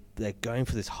 they're going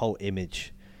for this whole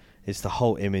image. It's the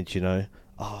whole image, you know.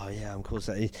 Oh, yeah, of course.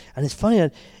 And it's funny,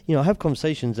 I have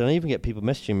conversations, and I even get people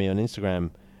messaging me on Instagram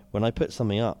when I put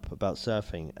something up about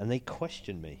surfing, and they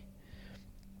question me.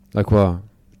 Like what?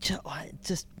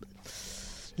 Just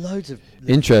loads of...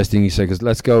 Interesting, you say, because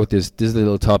let's go with this. This is a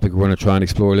little topic we're going to try and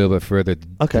explore a little bit further.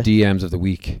 Okay. The DMs of the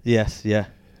week. Yes, yeah.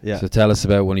 So tell us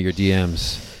about one of your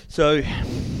DMs. So,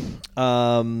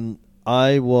 I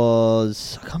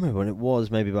can't remember when it was,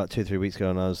 maybe about 2 or 3 weeks ago,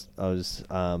 and I was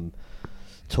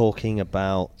talking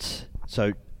about,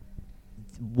 so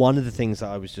one of the things that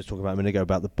I was just talking about a minute ago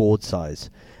about the board size,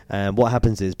 and what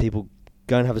happens is people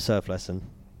go and have a surf lesson,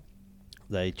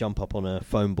 they jump up on a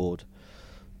foam board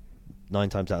 9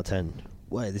 times out of 10,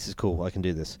 wait, this is cool, I can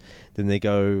do this. Then they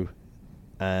go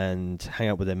and hang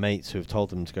out with their mates who have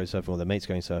told them to go surfing, or their mates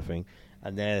going surfing,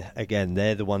 and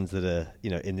they're the ones that are,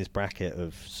 you know, in this bracket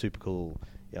of super cool,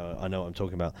 you know, I know what I'm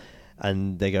talking about.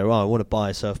 And they go, oh, I want to buy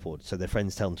a surfboard. So their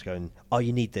friends tell them to go and, oh,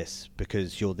 you need this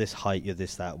because you're this height, you're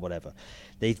this, that, whatever.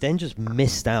 They've then just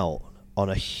missed out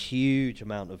on a huge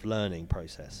amount of learning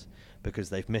process because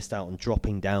they've missed out on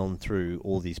dropping down through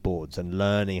all these boards and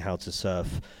learning how to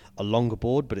surf a longer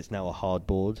board, but it's now a hard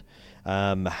board.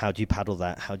 How do you paddle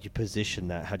that? How do you position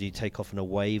that? How do you take off in a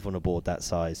wave on a board that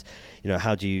size? You know,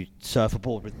 how do you surf a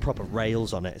board with proper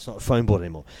rails on it? It's not a foam board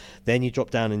anymore. Then you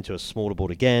drop down into a smaller board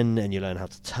again, and you learn how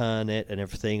to turn it and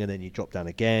everything, and then you drop down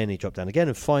again,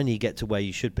 and finally you get to where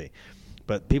you should be.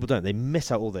 But people don't. They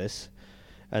miss out all this,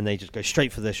 and they just go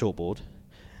straight for their short board,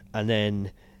 and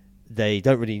then they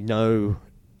don't really know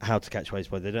how to catch waves,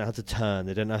 but they don't know how to turn,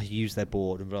 they don't know how to use their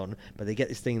board and run, but they get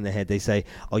this thing in their head, they say,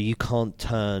 oh, you can't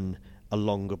turn a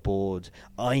longer board,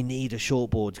 I need a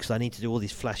short board because I need to do all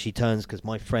these flashy turns because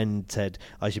my friend said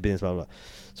I should be in this, blah, blah, blah.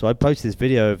 So I posted this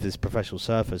video of this professional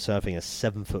surfer surfing a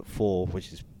 7'4",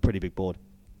 which is a pretty big board,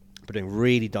 but doing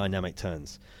really dynamic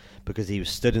turns because he was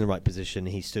stood in the right position,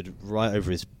 he stood right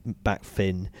over his back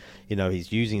fin, you know,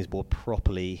 he's using his board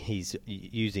properly, he's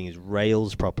using his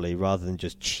rails properly rather than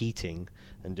just cheating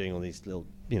and doing all these little,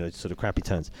 you know, sort of crappy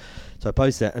turns. So I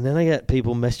post that, and then I get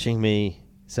people messaging me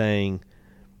saying,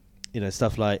 you know,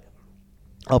 stuff like,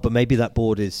 oh, but maybe that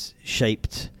board is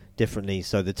shaped differently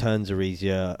so the turns are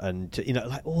easier, and, you know,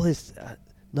 like all this.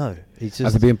 No, he's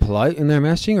just... Are they being polite in their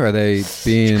messaging, or are they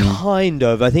being... Kind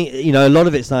of. I think, you know, a lot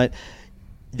of it's like,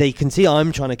 they can see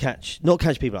I'm trying to not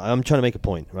catch people, I'm trying to make a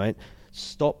point, right?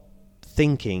 Stop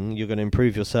thinking you're going to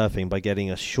improve your surfing by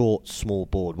getting a short, small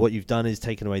board. What you've done is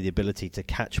taken away the ability to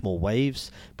catch more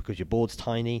waves because your board's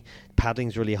tiny,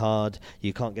 paddling's really hard,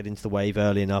 you can't get into the wave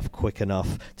early enough, quick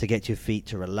enough to get your feet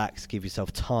to relax, give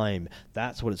yourself time.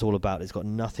 That's what it's all about. It's got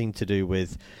nothing to do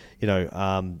with, you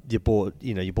know, your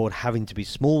board having to be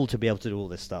small to be able to do all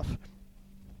this stuff.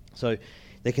 So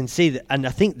they can see that, and I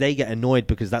think they get annoyed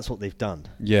because that's what they've done.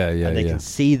 Yeah. And they can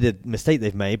see the mistake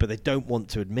they've made, but they don't want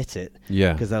to admit it.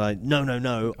 Yeah. Because they're like, no,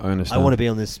 I understand. I want to be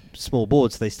on this small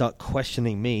board. So they start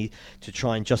questioning me to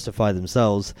try and justify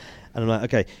themselves. And I'm like,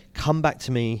 okay, come back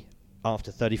to me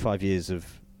after 35 years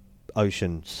of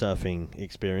ocean surfing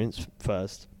experience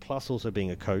first, plus also being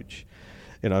a coach,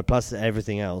 you know, plus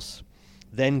everything else.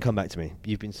 Then come back to me.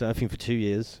 You've been surfing for 2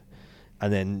 years.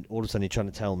 And then all of a sudden you're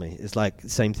trying to tell me. It's like the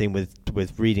same thing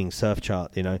with reading surf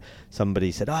chart, you know.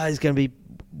 Somebody said, there's going to be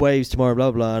waves tomorrow,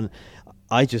 blah, blah. And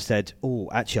I just said,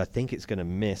 actually, I think it's going to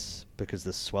miss because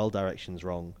the swell direction's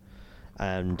wrong.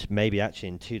 And maybe actually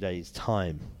in 2 days'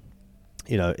 time,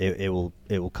 you know, it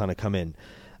will kind of come in.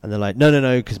 And they're like,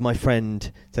 no, because my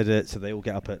friend said it. So they all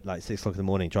get up at like 6 o'clock in the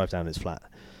morning, drive down, it's flat.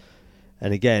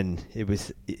 And again, it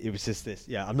was just this.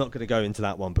 Yeah, I'm not going to go into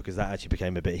that one because that actually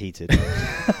became a bit heated.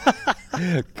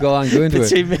 Go into it.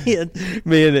 Between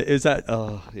me and it was that.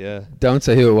 Oh yeah. Don't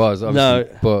say who it was.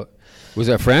 Obviously, no, but was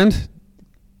it a friend?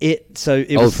 It old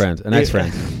was friend, an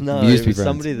ex-friend. No, used it to be was friends.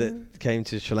 somebody that came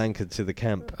to Sri Lanka to the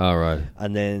camp. Oh right.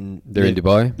 And then they're in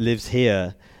Dubai. Lives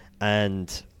here,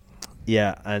 and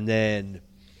then.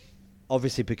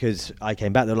 Obviously, because I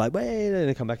came back, they're like, wait, and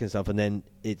I come back and stuff. And then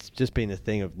it's just been a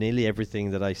thing of nearly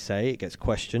everything that I say, it gets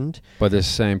questioned. By the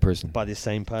same person? By the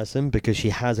same person, because she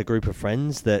has a group of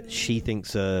friends that she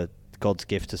thinks are God's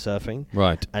gift to surfing.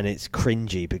 Right. And it's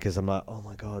cringy because I'm like, oh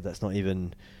my God, that's not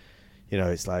even, you know,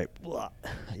 it's like, what?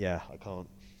 Yeah, I can't.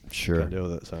 Sure. Can't deal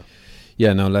with it, so.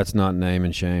 Yeah, no, let's not name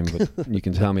and shame, but you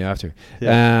can tell me after.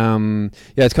 Yeah.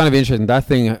 Yeah, it's kind of interesting. That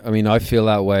thing, I mean, I feel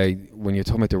that way when you're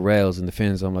talking about the rails and the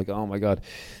fins. I'm like, oh my God,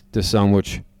 there's so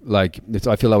much, like,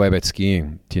 I feel that way about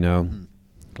skiing, do you know?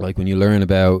 Like when you learn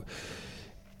about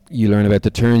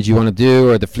the turns you want to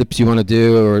do or the flips you want to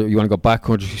do or you want to go back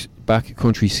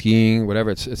country skiing,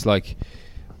 whatever. It's like,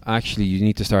 actually, you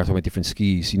need to start talking about different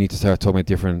skis. You need to start talking about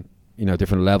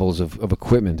different levels of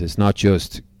equipment. It's not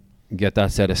just get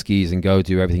that set of skis and go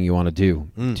do everything you want to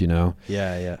do. Do you know?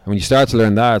 Yeah. And when you start to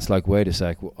learn that, it's like, wait a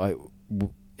sec.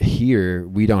 Here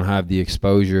we don't have the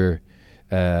exposure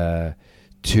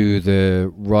to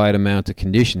the right amount of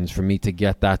conditions for me to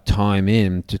get that time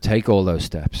in to take all those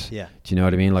steps. Yeah. Do you know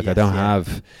what I mean? Like, yes, I don't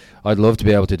have. I'd love to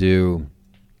be able to do,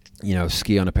 you know,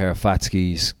 ski on a pair of fat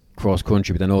skis cross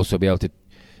country, but then also be able to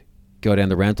go down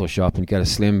the rental shop and get a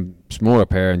smaller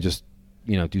pair and just,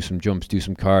 do some jumps, do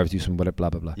some carves, do some blah blah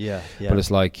blah. Yeah. But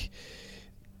it's like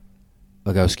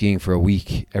I go skiing for a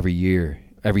week every year,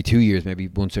 every 2 years, maybe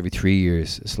once every 3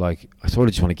 years. It's like I sort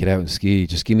of just want to get out and ski.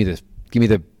 Just give me the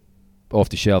off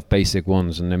the shelf basic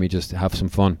ones, and let me just have some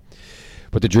fun.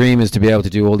 But the dream is to be able to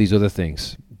do all these other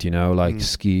things. Like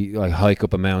ski, like hike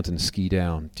up a mountain, ski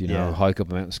down. Hike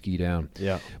up a mountain, ski down.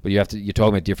 Yeah. But you're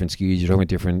talking about different skis. You're talking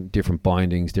about different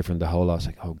bindings, the whole lot. It's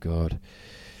like, oh god,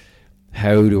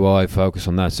 how do I focus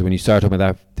on that? So when you start talking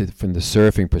about that from the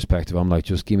surfing perspective, I'm like,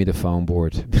 just give me the foam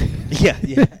board. Yeah.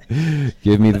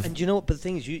 Give me and you know what? But the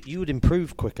thing is, you would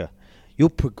improve quicker. You'll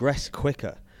progress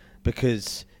quicker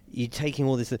because you're taking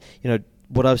all this.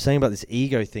 What I was saying about this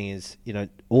ego thing is,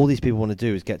 all these people want to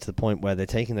do is get to the point where they're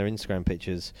taking their Instagram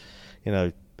pictures,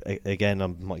 again, I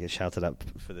might get shouted at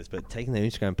for this, but taking their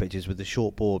Instagram pictures with the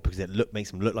short board because it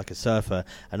makes them look like a surfer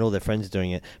and all their friends are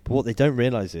doing it. But what they don't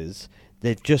realize is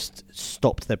they've just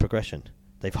stopped their progression.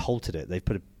 They've halted it. They've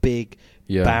put a big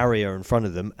barrier in front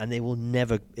of them, and they will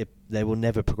never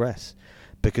progress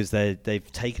because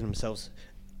they've taken themselves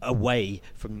away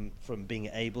from being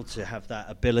able to have that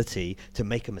ability to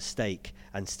make a mistake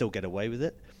and still get away with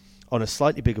it. On a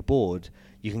slightly bigger board,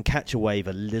 you can catch a wave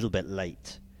a little bit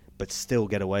late, but still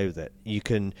get away with it. You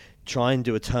can try and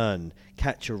do a turn,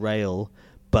 catch a rail,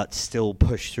 but still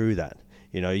push through that.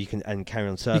 You can and carry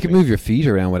on surfing. You can move your feet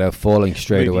around without falling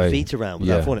straight away. Move your feet around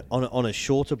without falling. On a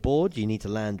shorter board, you need to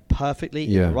land perfectly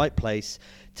in the right place,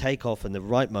 take off in the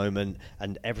right moment,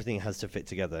 and everything has to fit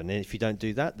together. And if you don't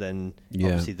do that, then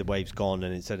obviously the wave's gone.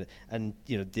 And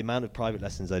the amount of private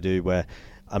lessons I do where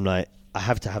I'm like, I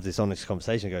have to have this honest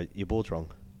conversation. And go, your board's wrong.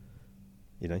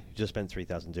 You just spent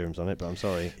 3,000 dirhams on it, but I'm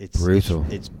sorry, it's brutal.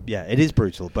 It is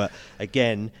brutal. But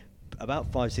again,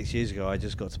 about 5-6 years ago, I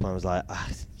just got to the point where I was like,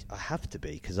 I have to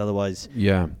be, because otherwise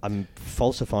I'm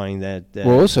falsifying their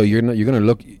well, also you're going to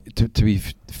look to be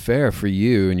fair for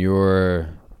you and your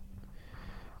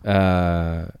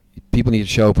people need to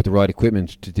show up with the right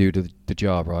equipment to do the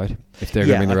job, right? If they're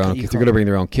going to bring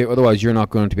their own kit, otherwise you're not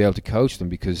going to be able to coach them.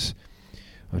 Because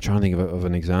I'm trying to think of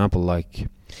an example. Like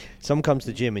someone comes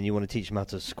to the gym and you want to teach them how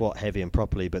to squat heavy and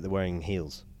properly, but they're wearing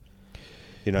heels.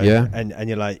 And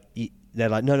you're like, they're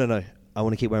like, no, I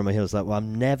want to keep wearing my heels. Like, well,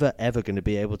 I'm never ever going to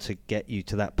be able to get you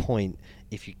to that point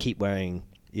if you keep wearing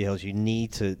your heels. You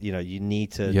need to,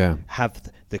 have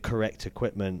the correct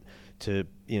equipment to,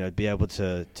 be able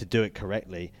to do it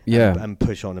correctly. And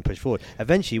push on and push forward.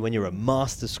 Eventually, when you're a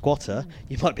master squatter,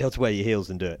 you might be able to wear your heels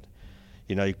and do it.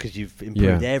 Because you've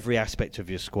improved every aspect of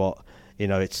your squat.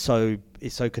 It's so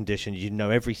conditioned.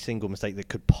 Every single mistake that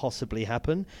could possibly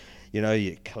happen.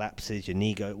 Your collapses, your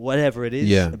knee go, whatever it is.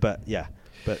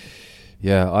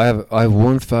 I have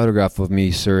one photograph of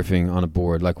me surfing on a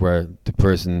board, like where the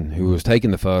person who was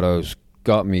taking the photos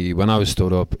got me when I was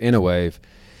stood up in a wave,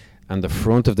 and the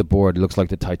front of the board looks like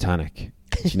the Titanic.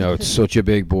 It's such a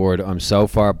big board. I'm so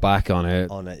far back on it.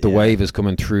 The wave is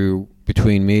coming through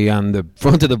between me and the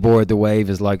front of the board. The wave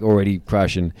is like already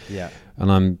crashing.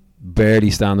 And I'm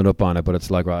barely standing up on it, but it's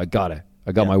like, right, I got it.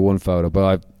 I got my one photo,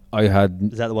 but I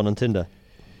had... Is that the one on Tinder?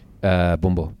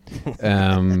 Bumble.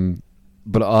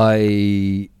 But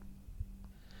I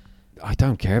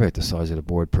don't care about the size of the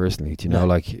board personally.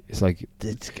 Like it's like,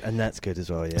 and that's good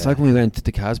as well. Yeah, it's like when we went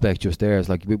to Kazbek just there. It's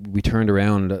like we turned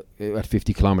around at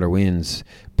 50-kilometer winds.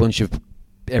 Bunch of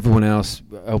everyone else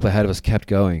up ahead of us kept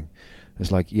going.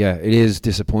 It's like, it is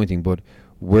disappointing, but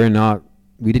we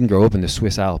didn't grow up in the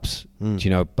Swiss Alps.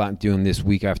 Doing this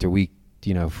week after week.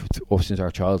 Since our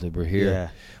childhood, we're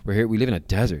here. We're here. We live in a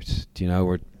desert.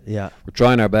 We're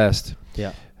trying our best.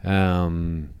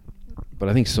 But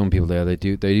I think some people there, they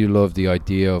do love the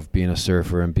idea of being a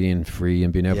surfer and being free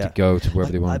and being able to go to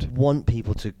wherever they want. I want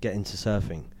people to get into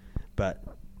surfing, but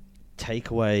take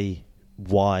away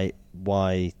why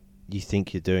you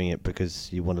think you're doing it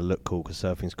because you want to look cool because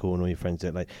surfing's cool and all your friends do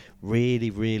it. Like, really,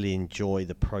 really enjoy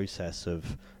the process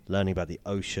of learning about the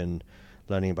ocean,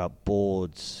 learning about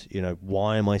boards.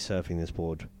 Why am I surfing this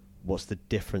board? What's the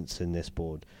difference in this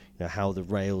board? How the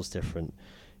rail's different.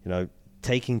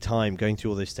 Taking time, going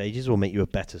through all those stages will make you a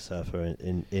better surfer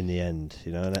in the end.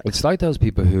 It's like those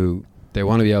people who they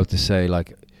want to be able to say,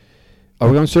 like, "Are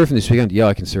we going surfing this weekend?" Yeah,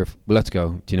 I can surf. Well, let's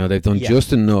go. They've done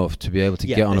just enough to be able to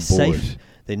get on a board. Safe.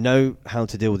 They know how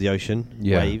to deal with the ocean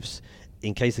waves.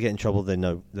 In case they get in trouble, they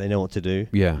know what to do.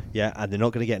 And they're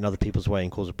not going to get in other people's way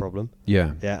and cause a problem.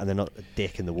 And they're not a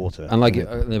dick in the water. And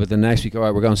but the next week, all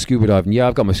right, we're going scuba diving. Yeah,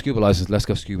 I've got my scuba license. Let's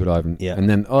go scuba diving. And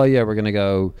then, we're going to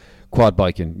go quad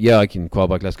biking. Yeah, I can quad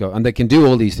bike. Let's go. And they can do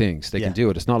all these things. They can do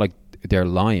it. It's not like they're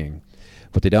lying,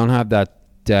 but they don't have that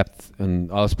depth,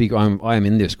 and I'll speak. I'm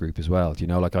in this group as well. You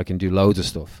know, like I can do loads of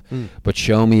stuff, but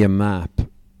show me a map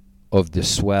of the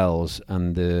swells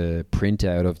and the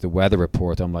printout of the weather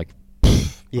report. I'm like,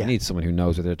 I need someone who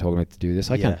knows what they're talking about to do this.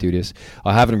 I can't do this.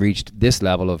 I haven't reached this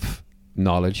level of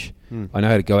knowledge. I know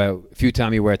how to go out. If you tell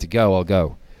me where to go, I'll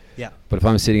go. Yeah. But if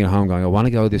I'm sitting at home going, I want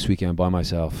to go this weekend by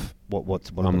myself.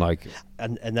 What I'm like,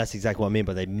 and that's exactly what I mean.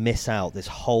 But they miss out this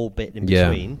whole bit in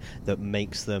between that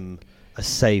makes them a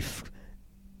safe,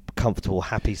 comfortable,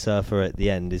 happy surfer at the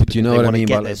end. Is but you know what I mean?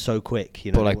 Get there so quick.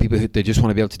 You know, but like people who they just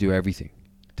want to be able to do everything.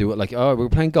 Do it like, oh, we're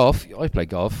playing golf. I play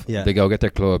golf. Yeah. They go get their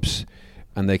clubs,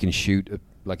 and they can shoot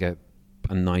a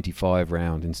 95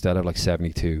 round instead of like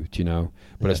 72. Do you know?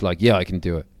 But it's like, I can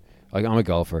do it. Like, I'm a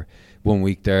golfer. 1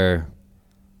 week they're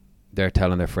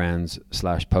telling their friends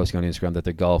 / posting on Instagram that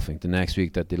they're golfing. The next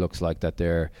week that it looks like that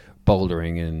they're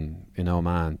bouldering in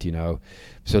Oman, you know.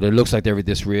 So it looks like they're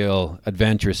this real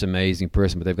adventurous, amazing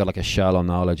person, but they've got like a shallow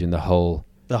knowledge in the whole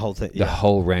thing, the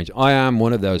whole range. I am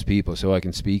one of those people, so I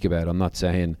can speak about it. I'm not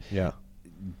saying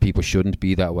people shouldn't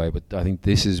be that way, but I think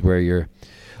this is where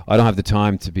I don't have the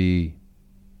time to be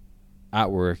at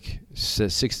work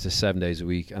 6 to 7 days a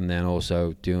week, and then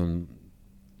also doing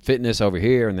fitness over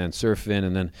here, and then surfing,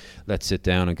 and then let's sit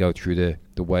down and go through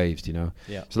the waves, you know.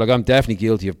 So like, I'm definitely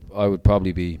guilty of, I would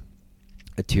probably be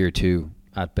a tier 2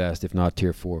 at best, if not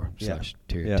tier 4 /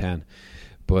 tier 10.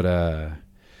 But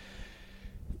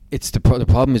it's the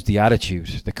problem is the attitude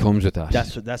that comes with that.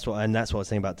 That's what I was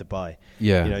saying about Dubai.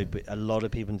 You know, but a lot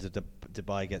of people in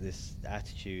Dubai get this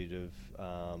attitude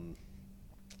of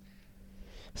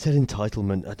I said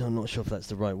entitlement. I'm not sure if that's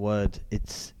the right word.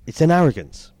 It's an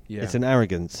arrogance. It's an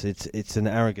arrogance. It's an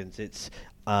arrogance. It's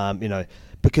you know,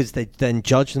 because they then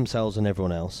judge themselves and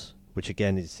everyone else, which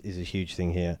again is a huge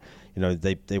thing here. You know,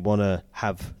 they want to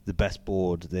have the best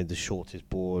board, the shortest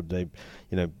board. They,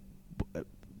 you know,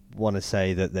 want to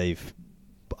say that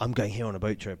I'm going here on a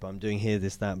boat trip. I'm doing here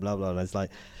this, that, blah blah. And it's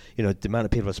like, you know, the amount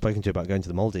of people I've spoken to about going to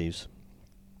the Maldives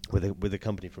with a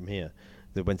company from here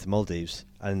that went to Maldives,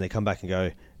 and they come back and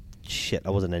go, shit, I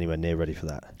wasn't anywhere near ready for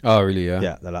that. Oh, really? Yeah.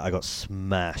 Yeah. They're like, I got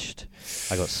smashed.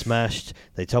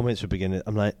 They told me it's for beginners.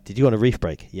 I'm like, did you want a reef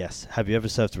break? Yes. Have you ever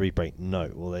surfed a reef break?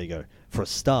 No. Well, there you go. For a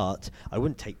start, I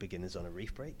wouldn't take beginners on a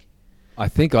reef break. I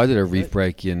think I did a reef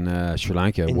break in Sri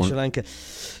Lanka.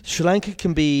 Sri Lanka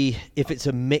can be, if it's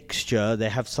a mixture,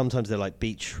 sometimes they're like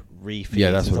beach reef.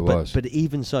 Yeah, that's what it was. But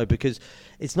even so, because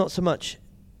it's not so much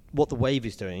what the wave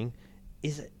is doing,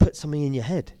 is it put something in your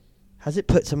head. Has it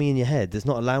put something in your head that's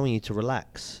not allowing you to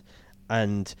relax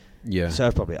and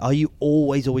surf properly? Are you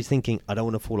always thinking, I don't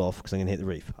want to fall off because I'm going to hit the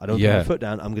reef. I don't want to put my foot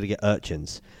down. I'm going to get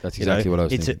urchins. That's exactly what I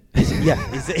was thinking.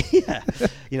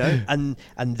 You know,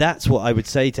 and that's what I would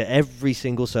say to every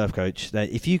single surf coach, that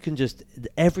if you can just,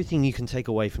 everything you can take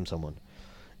away from someone,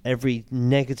 every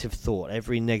negative thought,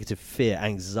 every negative fear,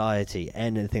 anxiety,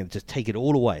 anything, just take it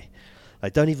all away.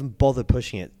 Like, don't even bother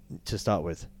pushing it to start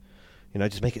with. You know,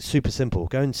 just make it super simple.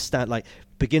 Go and stand, like,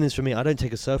 beginners for me, I don't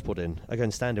take a surfboard in. I go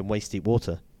and stand in waist-deep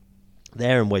water.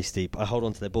 They're in waist-deep. I hold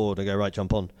onto their board. I go, right,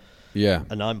 jump on. Yeah.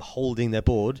 And I'm holding their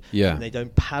board. Yeah. And they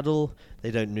don't paddle.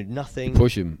 They don't do nothing.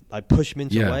 Push them. I push them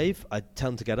into a wave. I tell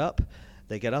them to get up.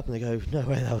 They get up and they go, no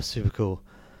way, that was super cool.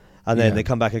 And then they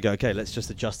come back and go, okay, let's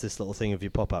just adjust this little thing of your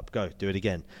pop-up. Go, do it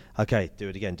again. Okay, do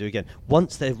it again, do it again.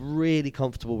 Once they're really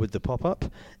comfortable with the pop-up,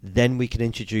 then we can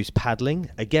introduce paddling.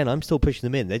 Again, I'm still pushing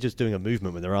them in. They're just doing a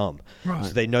movement with their arm. Right.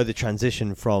 So they know the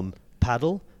transition from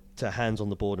paddle to hands on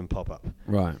the board and pop-up.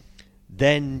 Right.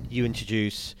 Then you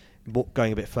introduce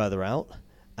going a bit further out,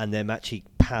 and them actually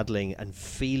paddling and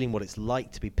feeling what it's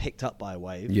like to be picked up by a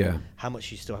wave. Yeah. How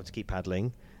much you still have to keep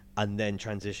paddling. And then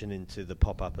transition into the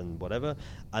pop-up and whatever.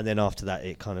 And then after that,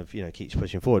 it kind of, you know, keeps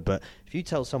pushing forward. But if you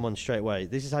tell someone straight away,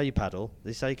 this is how you paddle,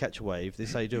 this is how you catch a wave, this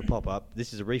is how you do a pop-up,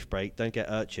 this is a reef break, don't get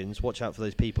urchins, watch out for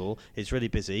those people, it's really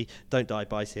busy, don't die,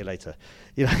 bye, see you later.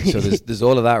 You know? So there's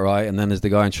all of that, right? And then there's the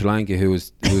guy in Sri Lanka who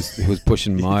was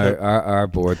pushing our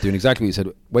board, doing exactly what you said,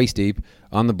 waist deep,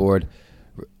 on the board,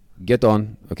 get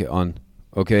on,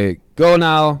 okay, go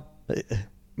now.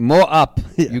 More up.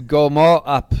 You go more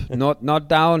up. Not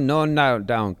down. No, now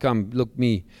down. Come, look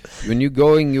me. When you're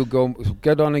going, you go.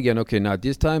 Get on again. Okay, now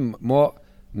this time more.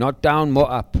 Not down, more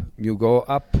up. You go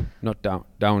up, not down.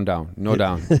 Down. No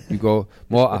down. You go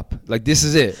more up. Like, this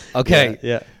is it. Okay.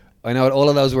 Yeah. I know what all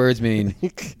of those words mean.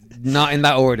 Not in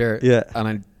that order. Yeah. And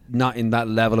I'm not in that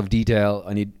level of detail.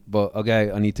 I need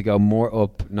to go more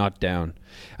up, not down.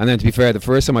 And then, to be fair, the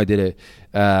first time I did it,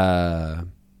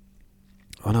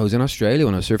 when I was in Australia,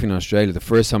 when I was surfing in Australia, the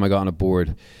first time I got on a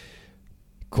board,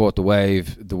 caught the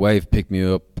wave picked me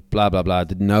up, blah blah blah.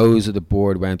 The nose of the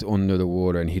board went under the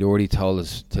water, and he'd already told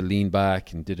us to lean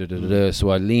back and da. So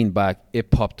I leaned back,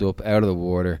 it popped up out of the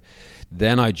water.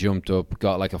 Then I jumped up,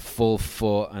 got like a full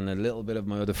foot and a little bit of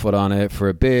my other foot on it for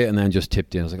a bit, and then just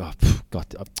tipped in. I was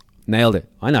like, nailed it.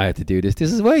 I know how to do this.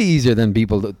 This is way easier than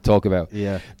people talk about.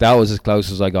 Yeah. That was as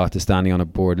close as I got to standing on a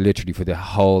board literally for the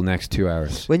whole next 2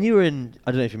 hours. When you were in,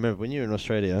 I don't know if you remember, when you were in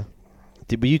Australia,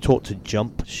 were you taught to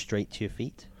jump straight to your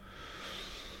feet?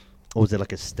 Or was it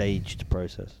like a staged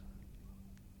process?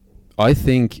 I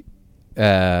think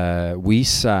we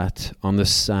sat on the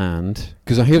sand,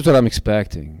 because here's what I'm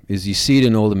expecting, is you see it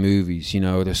in all the movies,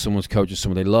 there's someone's coaching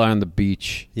someone, they lie on the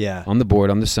beach, on the board,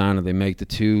 on the sand, and they make the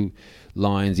two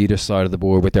lines either side of the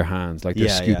board with their hands, like they're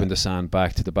scooping the sand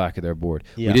back to the back of their board.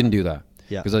 We didn't do that,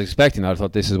 because I was expecting that. I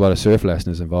thought this is what a surf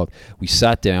lesson is involved. We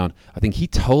sat down, I think he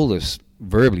told us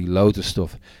verbally loads of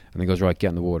stuff, and he goes, right, get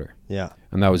in the water.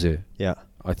 And that was it.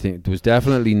 I think there was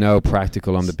definitely no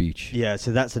practical on the beach.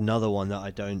 So that's another one that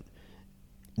I don't.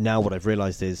 Now what I've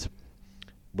realised is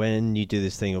when you do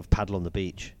this thing of paddle on the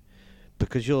beach,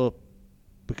 because your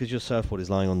surfboard is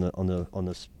lying on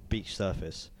the beach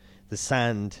surface, the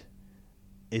sand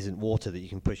isn't water that you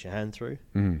can push your hand through.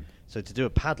 So to do a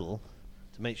paddle,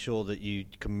 to make sure that you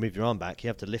can move your arm back, you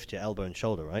have to lift your elbow and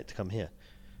shoulder, right, to come here,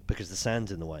 because the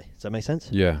sand's in the way. Does that make sense?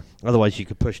 Yeah. Otherwise you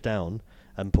could push down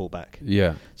and pull back.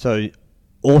 Yeah. So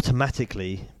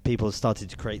automatically people have started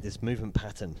to create this movement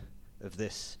pattern of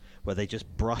this, where they just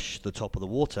brush the top of the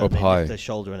water up and high, lift their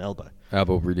shoulder and elbow.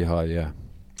 Elbow really high,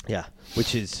 yeah,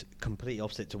 which is completely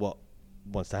opposite to what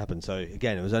wants to happen. So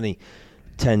again, it was only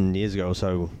 10 years ago or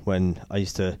so when I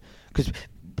used to, because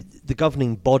the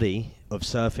governing body of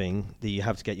surfing that you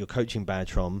have to get your coaching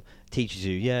badge from teaches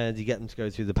you, you get them to go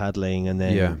through the paddling, and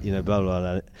then blah, blah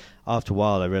blah. After a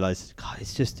while I realized, God,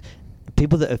 it's just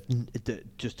people that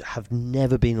just have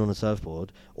never been on a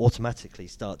surfboard automatically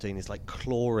start doing this like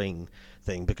clawing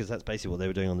thing, because that's basically what they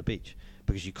were doing on the beach,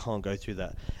 because you can't go through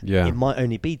that. It might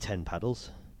only be 10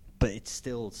 paddles, but it's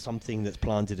still something that's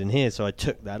planted in here. So I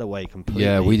took that away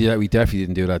completely. We definitely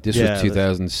didn't do that. This was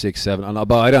 2006, 7,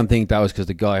 but I don't think that was because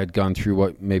the guy had gone through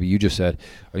what maybe you just said.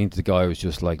 I think the guy was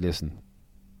just like, listen,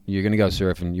 you're going to go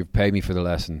surfing, you've paid me for the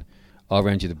lesson, I'll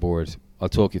rent you the board, I'll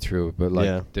talk you through it, but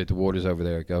the water's over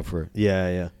there, go for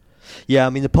it. I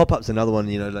mean, the pop-up's another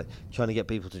one, like trying to get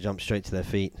people to jump straight to their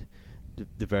feet.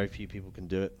 The very few people can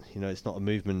do it. It's not a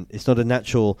movement, it's not a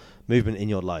natural movement in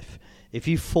your life. If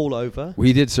you fall over,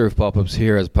 we did surf pop-ups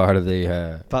here as part of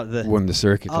the one of the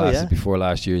circuit classes before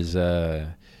last year's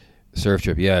surf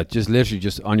trip. Just literally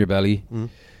just on your belly.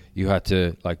 You had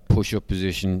to like push up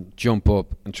position, jump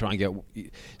up, and try and get.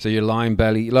 So you're lying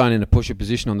in a push up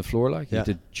position on the floor, like you have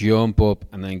to jump up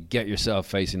and then get yourself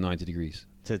facing 90 degrees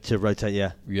to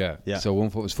rotate. So one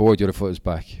foot was forward, the other foot was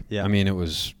back. I mean, it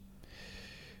was.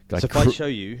 Like so if I show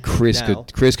you, Chris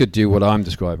could do what I'm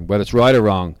describing, whether it's right or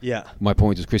wrong. My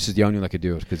point is, Chris is the only one that could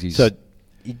do it, because he's. So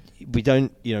we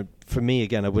don't, for me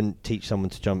again, I wouldn't teach someone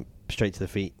to jump straight to the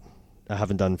feet. I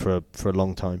haven't done for a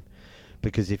long time.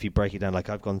 Because if you break it down, like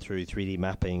I've gone through 3D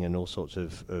mapping and all sorts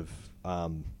of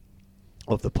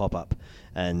the pop-up,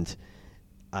 and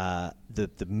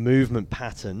the movement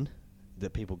pattern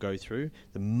that people go through,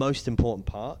 the most important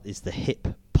part is the hip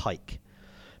pike,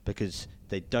 because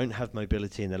they don't have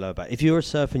mobility in their lower back. If you're a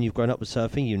surfer and you've grown up with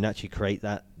surfing, you naturally create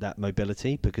that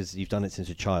mobility because you've done it since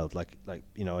a child. Like I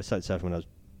started surfing when I was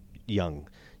young,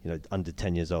 under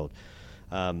 10 years old.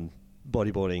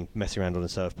 Bodyboarding, messing around on a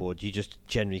surfboard, you just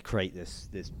generally create this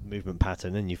movement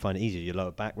pattern, and you find it easier. Your lower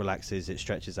back relaxes, it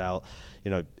stretches out,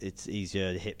 it's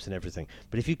easier, the hips and everything.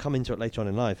 But if you come into it later on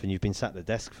in life and you've been sat at the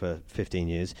desk for 15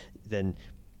 years, then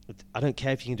I don't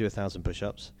care if you can do 1,000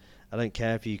 push-ups. I don't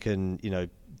care if you can,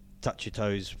 touch your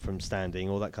toes from standing,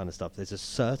 all that kind of stuff. There's a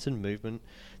certain movement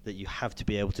that you have to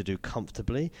be able to do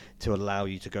comfortably to allow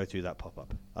you to go through that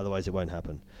pop-up. Otherwise it won't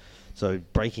happen. So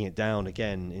breaking it down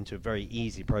again into a very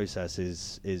easy process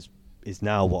is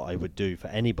now what I would do for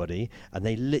anybody, and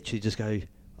they literally just go,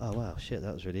 oh wow, shit,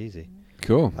 that was really easy.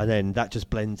 Cool. And then that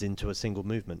just blends into a single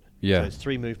movement. So it's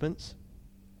 3 movements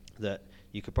that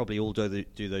you could probably all do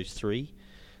those 3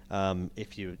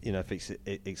 if if it's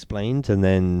explained, and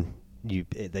then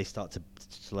they start to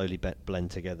slowly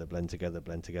blend together,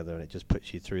 and it just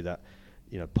puts you through that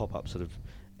pop-up sort of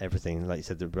everything, like you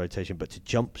said, the rotation. But to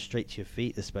jump straight to your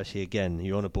feet, especially, again,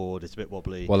 you're on a board, it's a bit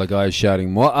wobbly. While the guy's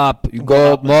shouting, more up, you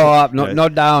go up, more up,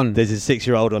 not down. There's a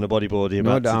 6-year-old on a bodyboard, he's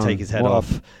about to take his head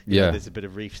off. There's a bit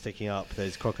of reef sticking up,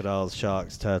 there's crocodiles,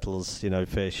 sharks, turtles,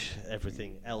 fish,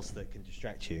 everything else that can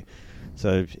distract you.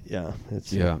 So, it's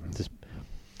just,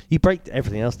 you break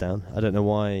everything else down. I don't know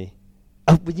why.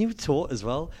 When you taught as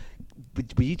well,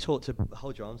 were you taught to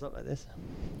hold your arms up like this?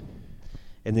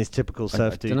 In this typical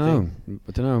surf dude thing?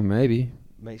 I don't know, maybe.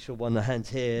 Make sure one hand's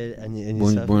here and you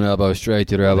one elbow straight,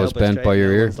 the other elbow's bent by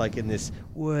your ear. It's like in this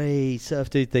way surf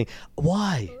dude thing.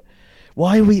 Why?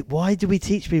 Why do we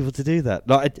teach people to do that?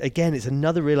 Like again, it's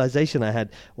another realization I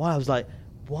had. Why I was like,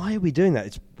 why are we doing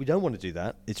that? We don't want to do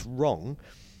that. It's wrong.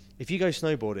 If you go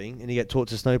snowboarding and you get taught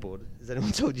to snowboard, has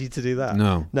anyone taught you to do that?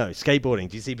 No. No. Skateboarding.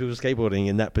 Do you see people skateboarding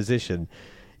in that position?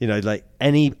 You know, like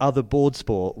any other board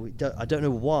sport. I don't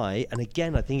know why. And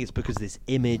again, I think it's because this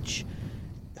image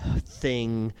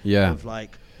thing of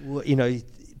like, you know,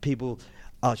 people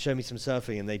show me some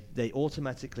surfing and they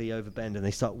automatically overbend and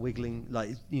they start wiggling, like,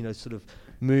 you know, sort of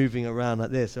moving around like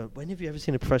this. So when have you ever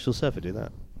seen a professional surfer do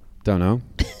that? Don't know.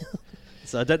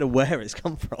 So I don't know where it's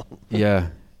come from. Yeah.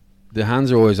 The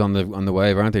hands are always on the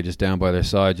wave, aren't they? Just down by their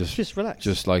side, just relax,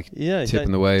 just like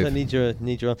tipping the wave. Don't need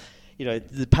your arm. You know,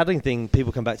 the paddling thing.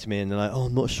 People come back to me and they're like, "Oh,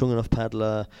 I'm not a strong enough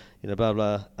paddler." You know, blah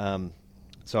blah.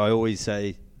 So I always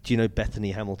say, "Do you know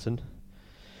Bethany Hamilton?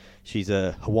 She's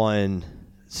a Hawaiian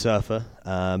surfer,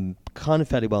 kind of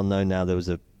fairly well known now. There was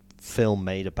a film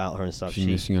made about her and stuff. She's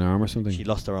missing an arm or something. She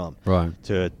lost her arm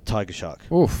to a tiger shark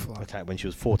attack when she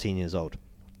was 14 years old.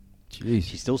 Jeez.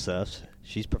 She still surfs.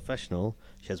 She's professional.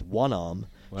 She has one arm.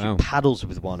 Wow. She paddles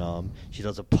with one arm. She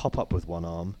does a pop-up with one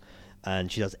arm.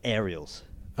 And she does aerials.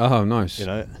 Oh, nice. You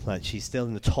know, like she's still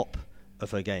in the top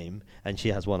of her game and she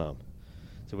has one arm.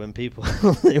 So when people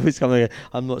they always come and go,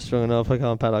 I'm not strong enough, I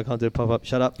can't paddle, I can't do a pop-up.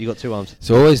 Shut up, you got two arms.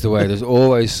 It's always the way. There's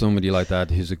always somebody like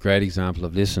that who's a great example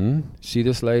of, listen, see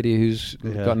this lady who's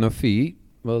got no feet?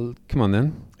 Well, come on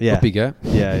then. Yeah. Up you get.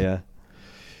 Yeah.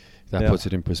 That puts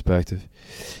it in perspective.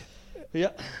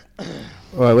 Yeah.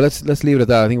 All right, well, let's leave it at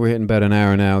that. I think we're hitting about an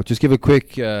hour now. Just give a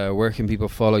quick, where can people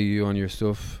follow you on your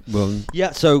stuff? Well,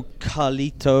 yeah, so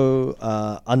Carlito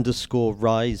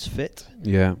 _Rise Fit.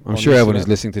 Yeah, I'm sure everyone who's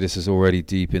listening to this is already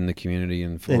deep in the community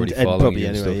and already following you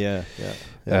and anyway, stuff.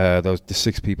 Yeah. The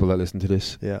 6 people that listen to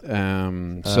this. Yeah.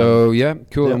 So yeah,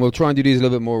 cool. Yeah. And we'll try and do these a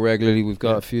little bit more regularly. We've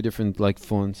got a few different like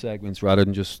fun segments rather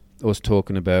than just us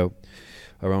talking about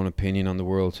our own opinion on the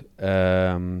world.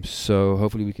 So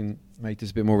hopefully we can make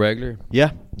this a bit more regular. Yeah.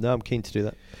 No, I'm keen to do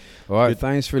that. All right.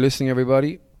 Thanks for listening,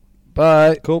 everybody.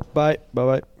 Bye. Cool. Bye.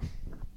 Bye.